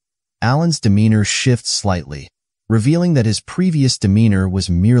alone, Alan's demeanor shifts slightly, revealing that his previous demeanor was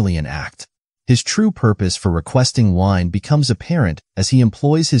merely an act. His true purpose for requesting wine becomes apparent as he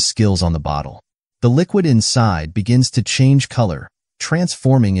employs his skills on the bottle. The liquid inside begins to change color,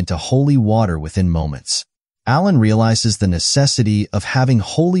 transforming into holy water within moments. Alan realizes the necessity of having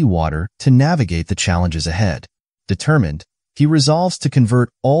holy water to navigate the challenges ahead. Determined, he resolves to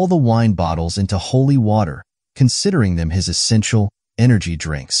convert all the wine bottles into holy water, considering them his essential energy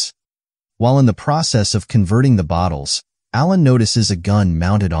drinks. While in the process of converting the bottles, Alan notices a gun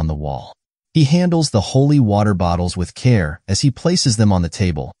mounted on the wall. He handles the holy water bottles with care as he places them on the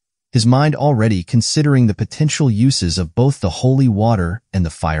table, his mind already considering the potential uses of both the holy water and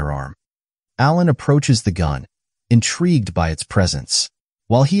the firearm. Alan approaches the gun, intrigued by its presence.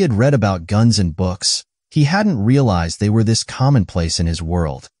 While he had read about guns in books, he hadn't realized they were this commonplace in his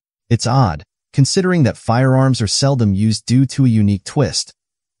world. It's odd, considering that firearms are seldom used due to a unique twist.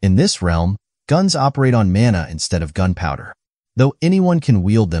 In this realm, guns operate on mana instead of gunpowder. Though anyone can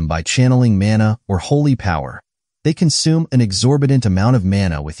wield them by channeling mana or holy power, they consume an exorbitant amount of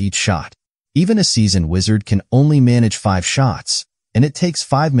mana with each shot. Even a seasoned wizard can only manage 5 shots, and it takes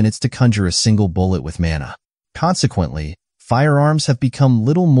 5 minutes to conjure a single bullet with mana. Consequently, firearms have become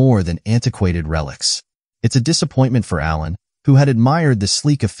little more than antiquated relics. It's a disappointment for Alan, who had admired the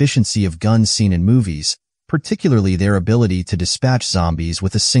sleek efficiency of guns seen in movies, particularly their ability to dispatch zombies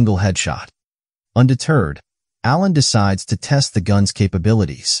with a single headshot. Undeterred, Alan decides to test the gun's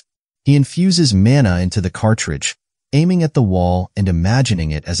capabilities. He infuses mana into the cartridge, aiming at the wall and imagining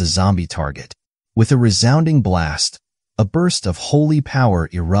it as a zombie target. With a resounding blast, a burst of holy power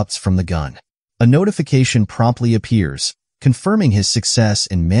erupts from the gun. A notification promptly appears, confirming his success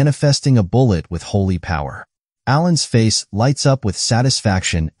in manifesting a bullet with holy power. Alan's face lights up with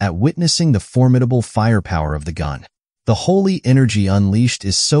satisfaction at witnessing the formidable firepower of the gun. The holy energy unleashed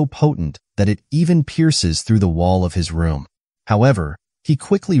is so potent that it even pierces through the wall of his room. However, he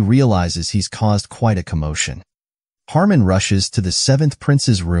quickly realizes he's caused quite a commotion. Harmon rushes to the 7th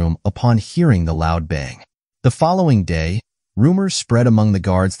prince's room upon hearing the loud bang. The following day, rumors spread among the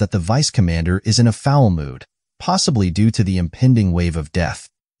guards that the vice commander is in a foul mood, possibly due to the impending wave of death.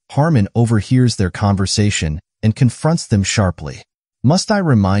 Harmon overhears their conversation and confronts them sharply. "Must I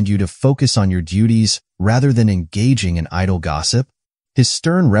remind you to focus on your duties rather than engaging in idle gossip?" His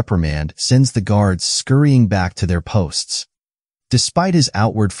stern reprimand sends the guards scurrying back to their posts. Despite his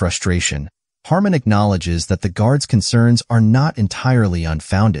outward frustration, Harmon acknowledges that the guards' concerns are not entirely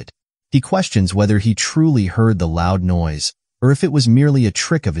unfounded. He questions whether he truly heard the loud noise or if it was merely a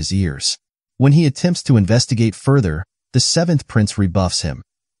trick of his ears. When he attempts to investigate further, the 7th prince rebuffs him,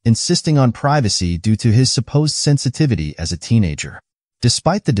 insisting on privacy due to his supposed sensitivity as a teenager.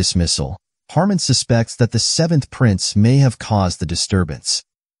 Despite the dismissal, Harmon suspects that the 7th prince may have caused the disturbance.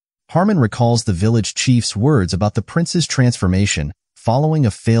 Harmon recalls the village chief's words about the prince's transformation following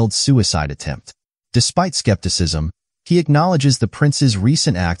a failed suicide attempt. Despite skepticism, he acknowledges the prince's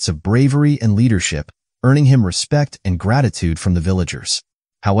recent acts of bravery and leadership, earning him respect and gratitude from the villagers.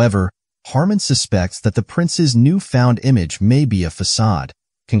 However, Harmon suspects that the prince's newfound image may be a facade,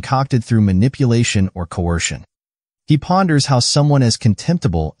 concocted through manipulation or coercion. He ponders how someone as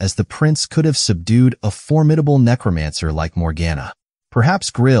contemptible as the prince could have subdued a formidable necromancer like Morgana. Perhaps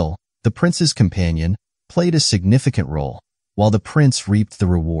Grill, the prince's companion, played a significant role, while the prince reaped the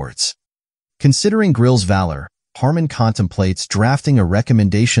rewards. Considering Grill's valor, Harmon contemplates drafting a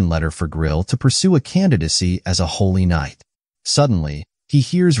recommendation letter for Grill to pursue a candidacy as a holy knight. Suddenly, he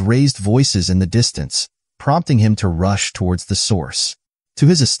hears raised voices in the distance, prompting him to rush towards the source. To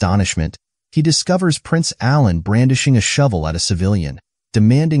his astonishment, he discovers Prince Alan brandishing a shovel at a civilian,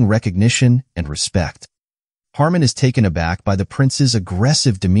 demanding recognition and respect. Harmon is taken aback by the prince's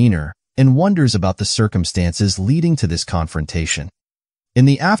aggressive demeanor and wonders about the circumstances leading to this confrontation. In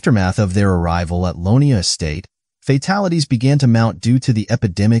the aftermath of their arrival at Lonia Estate, fatalities began to mount due to the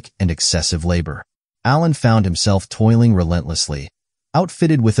epidemic and excessive labor. Alan found himself toiling relentlessly,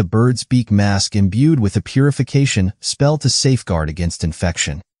 outfitted with a bird's beak mask imbued with a purification spell to safeguard against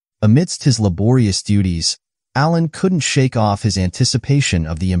infection. Amidst his laborious duties, Alan couldn't shake off his anticipation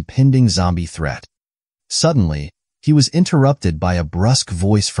of the impending zombie threat. Suddenly, he was interrupted by a brusque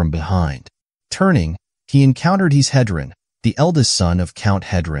voice from behind. Turning, he encountered Hedron, the eldest son of Count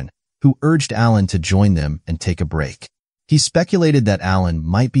Hedron, who urged Alan to join them and take a break. He speculated that Alan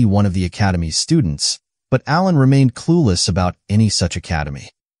might be one of the academy's students, but Alan remained clueless about any such academy.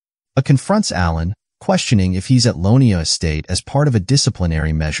 A confronts Alan, questioning if he's at Lonia Estate as part of a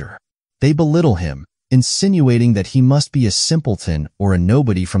disciplinary measure. They belittle him, insinuating that he must be a simpleton or a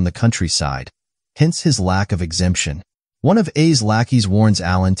nobody from the countryside, hence his lack of exemption. One of A's lackeys warns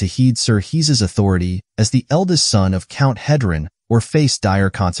Alan to heed Sir Heese's authority as the eldest son of Count Hedron or face dire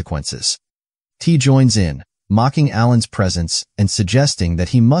consequences. T joins in, mocking Alan's presence and suggesting that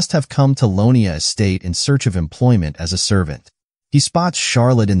he must have come to Lonia Estate in search of employment as a servant. He spots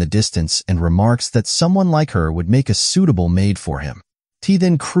Charlotte in the distance and remarks that someone like her would make a suitable maid for him. T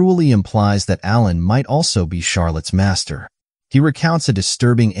then cruelly implies that Alan might also be Charlotte's master. He recounts a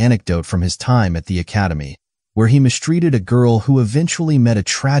disturbing anecdote from his time at the academy, where he mistreated a girl who eventually met a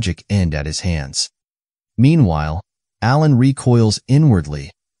tragic end at his hands. Meanwhile, Alan recoils inwardly,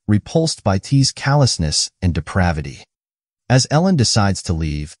 repulsed by T's callousness and depravity. As Ellen decides to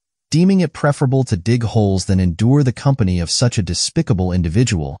leave, deeming it preferable to dig holes than endure the company of such a despicable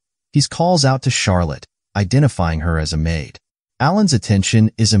individual, he calls out to Charlotte, identifying her as a maid. Alan's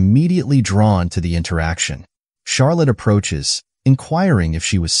attention is immediately drawn to the interaction. Charlotte approaches, inquiring if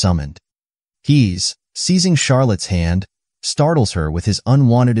she was summoned. He's, seizing Charlotte's hand, startles her with his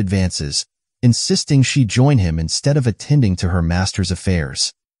unwanted advances, insisting she join him instead of attending to her master's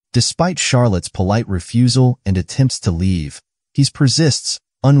affairs. Despite Charlotte's polite refusal and attempts to leave, he persists,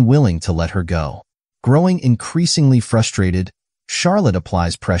 unwilling to let her go. Growing increasingly frustrated, Charlotte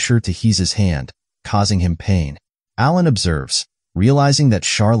applies pressure to Heese's hand, causing him pain. Alan observes, realizing that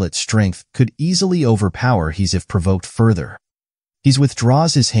Charlotte's strength could easily overpower Heese if provoked further. He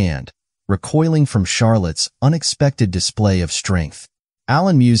withdraws his hand, recoiling from Charlotte's unexpected display of strength.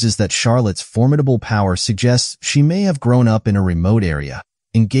 Alan muses that Charlotte's formidable power suggests she may have grown up in a remote area,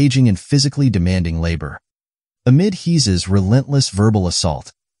 engaging in physically demanding labor. Amid Heese's relentless verbal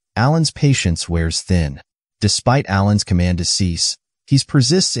assault, Alan's patience wears thin. Despite Alan's command to cease, he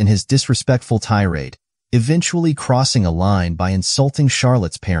persists in his disrespectful tirade, eventually crossing a line by insulting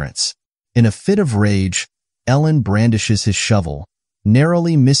Charlotte's parents. In a fit of rage, Ellen brandishes his shovel,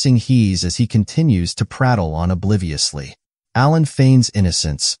 narrowly missing Heese as he continues to prattle on obliviously. Alan feigns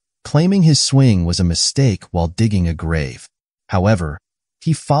innocence, claiming his swing was a mistake while digging a grave. However,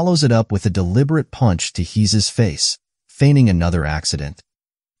 he follows it up with a deliberate punch to Heese's face, feigning another accident.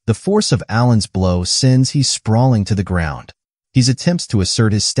 The force of Alan's blow sends Heese sprawling to the ground. Heese attempts to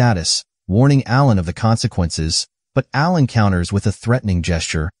assert his status, warning Alan of the consequences, but Alan counters with a threatening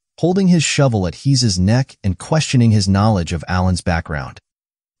gesture, holding his shovel at Heese's neck and questioning his knowledge of Alan's background.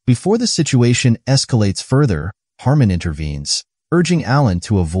 Before the situation escalates further, Harmon intervenes, urging Alan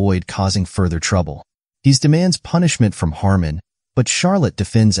to avoid causing further trouble. Heese demands punishment from Harmon, but Charlotte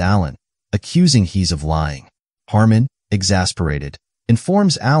defends Alan, accusing Heese of lying. Harmon, exasperated,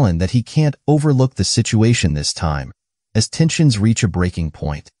 informs Alan that he can't overlook the situation this time, as tensions reach a breaking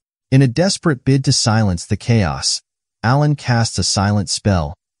point. In a desperate bid to silence the chaos, Alan casts a silent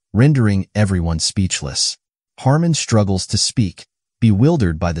spell, rendering everyone speechless. Harmon struggles to speak,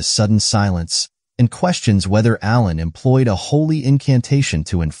 bewildered by the sudden silence, and questions whether Alan employed a holy incantation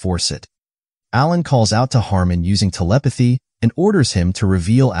to enforce it. Alan calls out to Harmon using telepathy and orders him to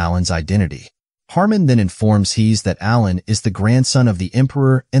reveal Alan's identity. Harmon then informs Heese that Alan is the grandson of the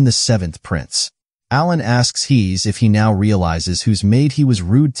Emperor and the seventh prince. Alan asks Heese if he now realizes whose maid he was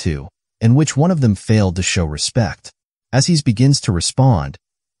rude to, and which one of them failed to show respect. As Heese begins to respond,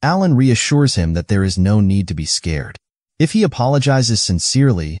 Alan reassures him that there is no need to be scared. If he apologizes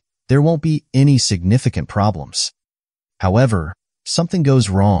sincerely, there won't be any significant problems. However, something goes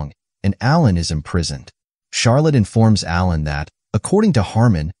wrong, and Alan is imprisoned. Charlotte informs Alan that, according to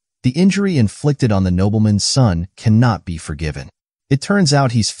Harmon, the injury inflicted on the nobleman's son cannot be forgiven. It turns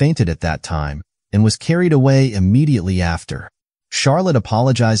out he's fainted at that time, and was carried away immediately after. Charlotte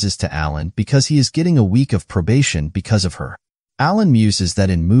apologizes to Alan because he is getting a week of probation because of her. Alan muses that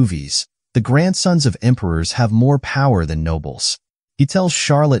in movies, the grandsons of emperors have more power than nobles. He tells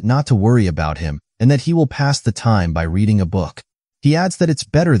Charlotte not to worry about him and that he will pass the time by reading a book. He adds that it's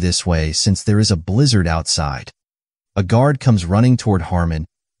better this way since there is a blizzard outside. A guard comes running toward Harmon,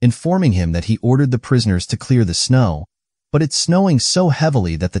 informing him that he ordered the prisoners to clear the snow, but it's snowing so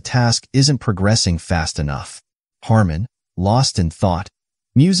heavily that the task isn't progressing fast enough. Harmon, lost in thought,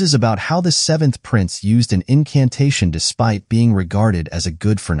 muses about how the seventh prince used an incantation despite being regarded as a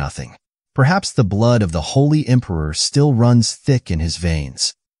good-for-nothing. Perhaps the blood of the Holy Emperor still runs thick in his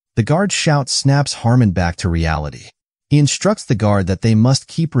veins. The guard's shout snaps Harmon back to reality. He instructs the guard that they must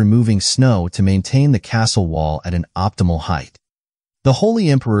keep removing snow to maintain the castle wall at an optimal height. The Holy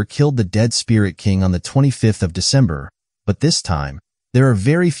Emperor killed the dead Spirit King on the 25th of December, but this time, there are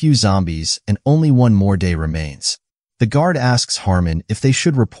very few zombies and only one more day remains. The guard asks Harmon if they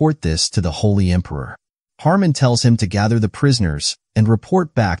should report this to the Holy Emperor. Harmon tells him to gather the prisoners and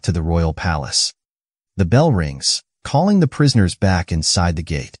report back to the royal palace. The bell rings, calling the prisoners back inside the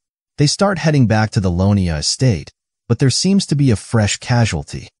gate. They start heading back to the Lonia estate, but there seems to be a fresh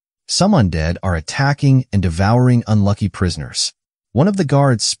casualty. Some undead are attacking and devouring unlucky prisoners. One of the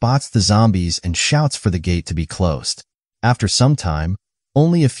guards spots the zombies and shouts for the gate to be closed. After some time,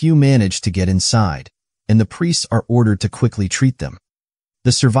 only a few manage to get inside, and the priests are ordered to quickly treat them.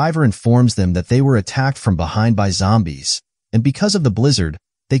 The survivor informs them that they were attacked from behind by zombies, and because of the blizzard,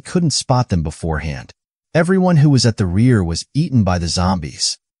 they couldn't spot them beforehand. Everyone who was at the rear was eaten by the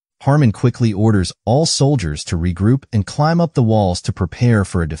zombies. Harmon quickly orders all soldiers to regroup and climb up the walls to prepare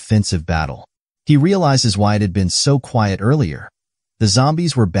for a defensive battle. He realizes why it had been so quiet earlier. The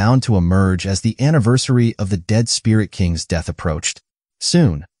zombies were bound to emerge as the anniversary of the dead Spirit King's death approached.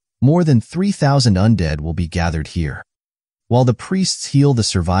 Soon, more than 3,000 undead will be gathered here. While the priests heal the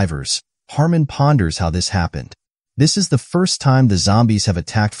survivors, Harmon ponders how this happened. This is the first time the zombies have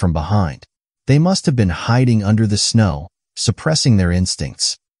attacked from behind. They must have been hiding under the snow, suppressing their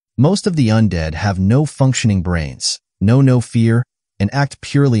instincts. Most of the undead have no functioning brains, know no fear, and act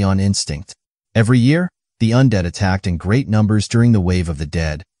purely on instinct. Every year, the undead attacked in great numbers during the Wave of the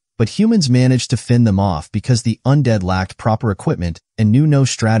Dead, but humans managed to fend them off because the undead lacked proper equipment and knew no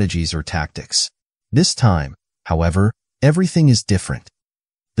strategies or tactics. This time, however, everything is different.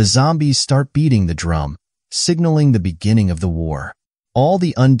 The zombies start beating the drum, signaling the beginning of the war. All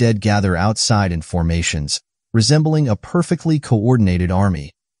the undead gather outside in formations, resembling a perfectly coordinated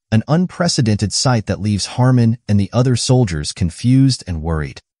army, an unprecedented sight that leaves Harmon and the other soldiers confused and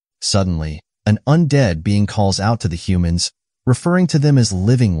worried. Suddenly, an undead being calls out to the humans, referring to them as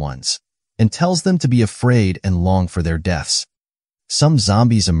living ones, and tells them to be afraid and long for their deaths. Some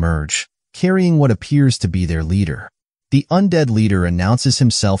zombies emerge, carrying what appears to be their leader. The undead leader announces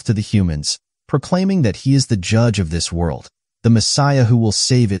himself to the humans, proclaiming that he is the judge of this world, the Messiah who will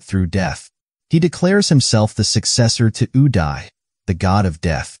save it through death. He declares himself the successor to Udai, the god of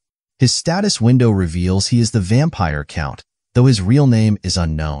death. His status window reveals he is the vampire count, though his real name is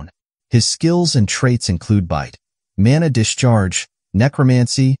unknown. His skills and traits include bite, mana discharge,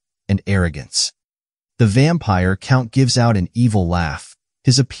 necromancy, and arrogance. The vampire count gives out an evil laugh,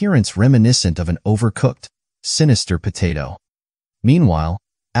 his appearance reminiscent of an overcooked, sinister potato. Meanwhile,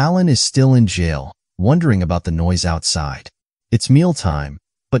 Alan is still in jail, wondering about the noise outside. It's mealtime,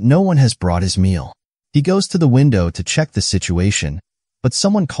 but no one has brought his meal. He goes to the window to check the situation, but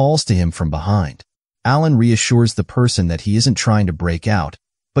someone calls to him from behind. Alan reassures the person that he isn't trying to break out,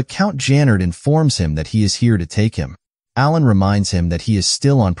 but Count Jannard informs him that he is here to take him. Alan reminds him that he is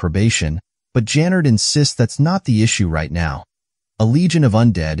still on probation, but Jannard insists that's not the issue right now. A legion of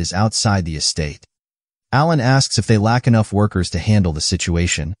undead is outside the estate. Alan asks if they lack enough workers to handle the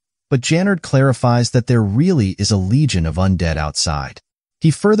situation, but Jannard clarifies that there really is a legion of undead outside.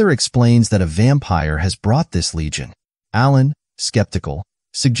 He further explains that a vampire has brought this legion. Alan, skeptical,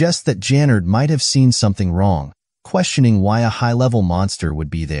 suggests that Jannard might have seen something wrong, questioning why a high-level monster would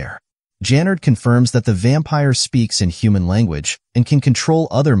be there. Jannard confirms that the vampire speaks in human language and can control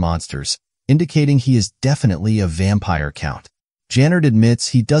other monsters, indicating he is definitely a vampire count. Jannard admits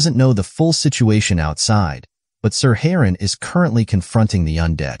he doesn't know the full situation outside, but Sir Heron is currently confronting the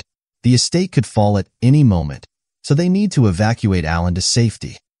undead. The estate could fall at any moment, so they need to evacuate Alan to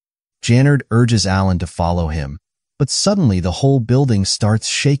safety. Jannard urges Alan to follow him, but suddenly the whole building starts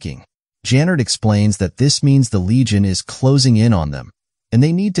shaking. Jannard explains that this means the Legion is closing in on them, and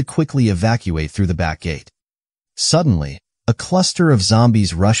they need to quickly evacuate through the back gate. Suddenly, a cluster of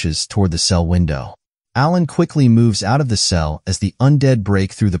zombies rushes toward the cell window. Alan quickly moves out of the cell as the undead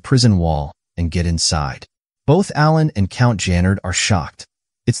break through the prison wall and get inside. Both Alan and Count Jannard are shocked.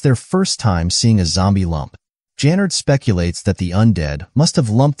 It's their first time seeing a zombie lump. Jannard speculates that the undead must have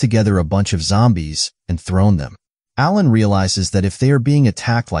lumped together a bunch of zombies and thrown them. Alan realizes that if they are being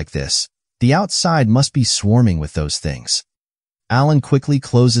attacked like this, the outside must be swarming with those things. Alan quickly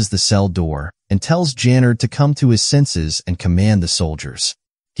closes the cell door and tells Jannard to come to his senses and command the soldiers.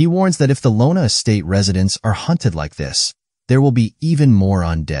 He warns that if the Lona estate residents are hunted like this, there will be even more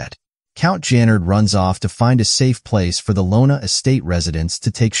undead. Count Jannard runs off to find a safe place for the Lona estate residents to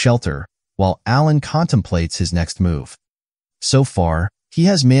take shelter, while Alan contemplates his next move. So far, He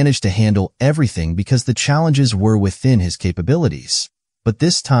has managed to handle everything because the challenges were within his capabilities. But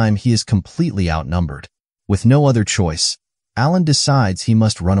this time he is completely outnumbered. With no other choice, Alan decides he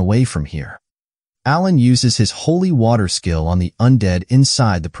must run away from here. Alan uses his holy water skill on the undead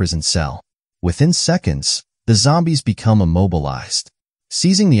inside the prison cell. Within seconds, the zombies become immobilized.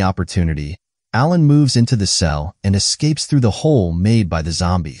 Seizing the opportunity, Alan moves into the cell and escapes through the hole made by the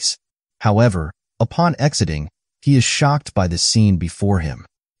zombies. However, upon exiting, he is shocked by the scene before him.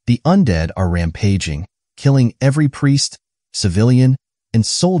 The undead are rampaging, killing every priest, civilian, and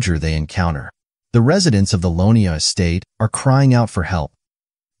soldier they encounter. The residents of the Lonia estate are crying out for help.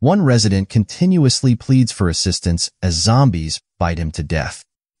 One resident continuously pleads for assistance as zombies bite him to death.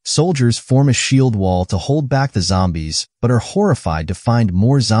 Soldiers form a shield wall to hold back the zombies, but are horrified to find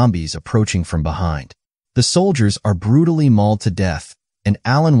more zombies approaching from behind. The soldiers are brutally mauled to death, and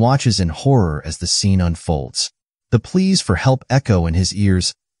Alan watches in horror as the scene unfolds. The pleas for help echo in his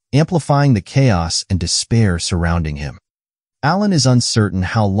ears, amplifying the chaos and despair surrounding him. Alan is uncertain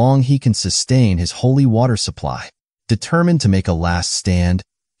how long he can sustain his holy water supply. Determined to make a last stand,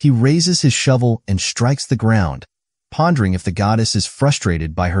 he raises his shovel and strikes the ground, pondering if the goddess is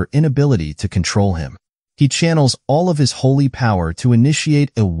frustrated by her inability to control him. He channels all of his holy power to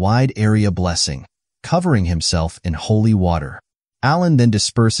initiate a wide-area blessing, covering himself in holy water. Alan then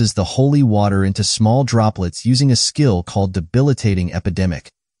disperses the holy water into small droplets using a skill called Debilitating Epidemic,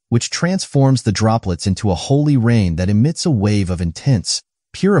 which transforms the droplets into a holy rain that emits a wave of intense,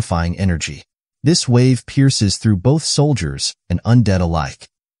 purifying energy. This wave pierces through both soldiers and undead alike.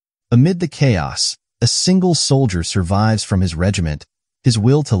 Amid the chaos, a single soldier survives from his regiment, his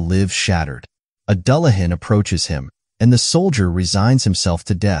will to live shattered. A Dullahan approaches him, and the soldier resigns himself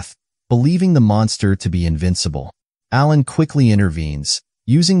to death, believing the monster to be invincible. Alan quickly intervenes,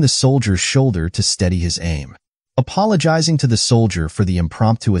 using the soldier's shoulder to steady his aim. Apologizing to the soldier for the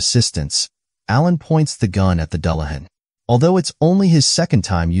impromptu assistance, Alan points the gun at the Dullahan. Although it's only his second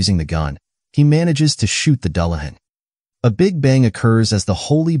time using the gun, he manages to shoot the Dullahan. A big bang occurs as the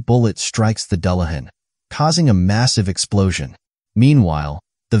holy bullet strikes the Dullahan, causing a massive explosion. Meanwhile,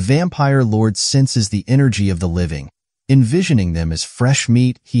 the vampire lord senses the energy of the living, envisioning them as fresh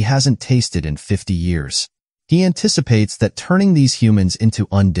meat he hasn't tasted in 50 years. He anticipates that turning these humans into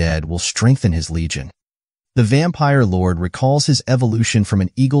undead will strengthen his legion. The vampire lord recalls his evolution from an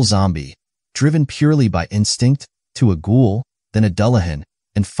eagle zombie, driven purely by instinct, to a ghoul, then a Dullahan,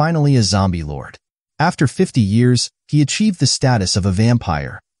 and finally a zombie lord. After 50 years, he achieved the status of a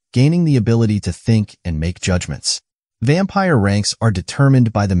vampire, gaining the ability to think and make judgments. Vampire ranks are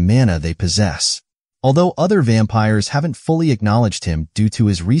determined by the mana they possess. Although other vampires haven't fully acknowledged him due to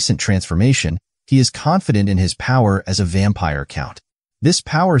his recent transformation, he is confident in his power as a vampire count. This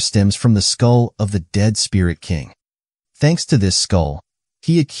power stems from the skull of the dead spirit king. Thanks to this skull,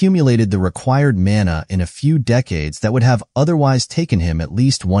 he accumulated the required mana in a few decades that would have otherwise taken him at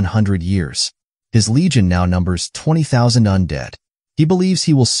least 100 years. His legion now numbers 20,000 undead. He believes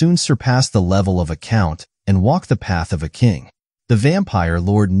he will soon surpass the level of a count and walk the path of a king. The vampire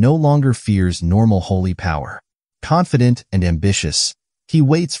lord no longer fears normal holy power. Confident and ambitious, he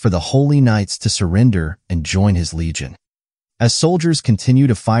waits for the holy knights to surrender and join his legion. As soldiers continue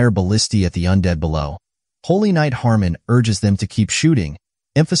to fire ballistae at the undead below, Holy Knight Harmon urges them to keep shooting,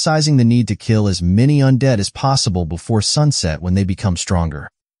 emphasizing the need to kill as many undead as possible before sunset when they become stronger.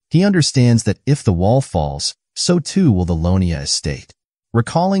 He understands that if the wall falls, so too will the Lonia estate.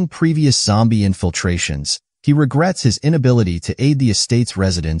 Recalling previous zombie infiltrations, he regrets his inability to aid the estate's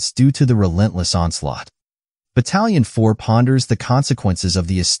residents due to the relentless onslaught. Battalion 4 ponders the consequences of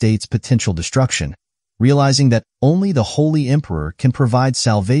the estate's potential destruction, realizing that only the Holy Emperor can provide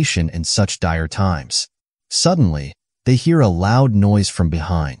salvation in such dire times. Suddenly, they hear a loud noise from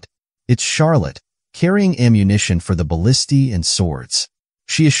behind. It's Charlotte, carrying ammunition for the ballistae and swords.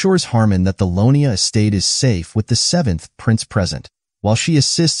 She assures Harmon that the Lonia estate is safe with the 7th prince present, while she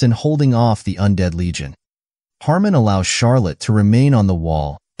assists in holding off the undead legion. Harmon allows Charlotte to remain on the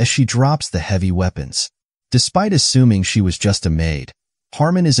wall as she drops the heavy weapons. Despite assuming she was just a maid,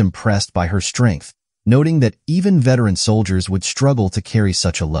 Harmon is impressed by her strength, noting that even veteran soldiers would struggle to carry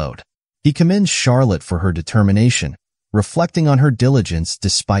such a load. He commends Charlotte for her determination, reflecting on her diligence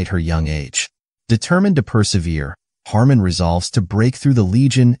despite her young age. Determined to persevere, Harmon resolves to break through the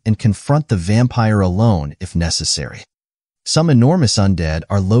legion and confront the vampire alone if necessary. Some enormous undead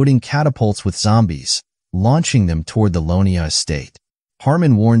are loading catapults with zombies, launching them toward the Lonia estate.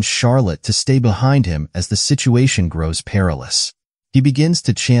 Harmon warns Charlotte to stay behind him as the situation grows perilous. He begins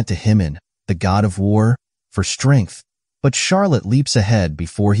to chant to Hymen, the god of war, for strength, but Charlotte leaps ahead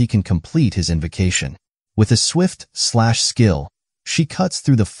before he can complete his invocation. With a swift skill, She cuts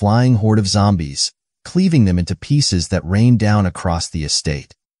through the flying horde of zombies, cleaving them into pieces that rain down across the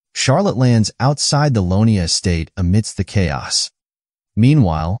estate. Charlotte lands outside the Lonia estate amidst the chaos.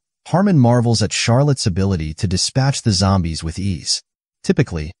 Meanwhile, Harmon marvels at Charlotte's ability to dispatch the zombies with ease.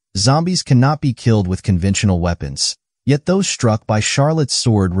 Typically, zombies cannot be killed with conventional weapons, yet those struck by Charlotte's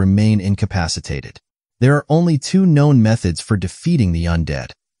sword remain incapacitated. There are only two known methods for defeating the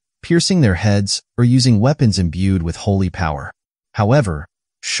undead: piercing their heads or using weapons imbued with holy power. However,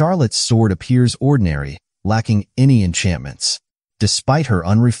 Charlotte's sword appears ordinary, lacking any enchantments. Despite her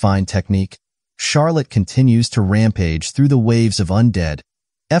unrefined technique, Charlotte continues to rampage through the waves of undead,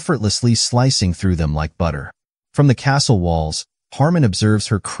 effortlessly slicing through them like butter. From the castle walls, Harmon observes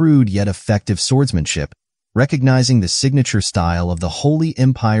her crude yet effective swordsmanship, recognizing the signature style of the Holy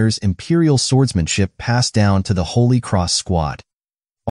Empire's imperial swordsmanship passed down to the Holy Cross Squad.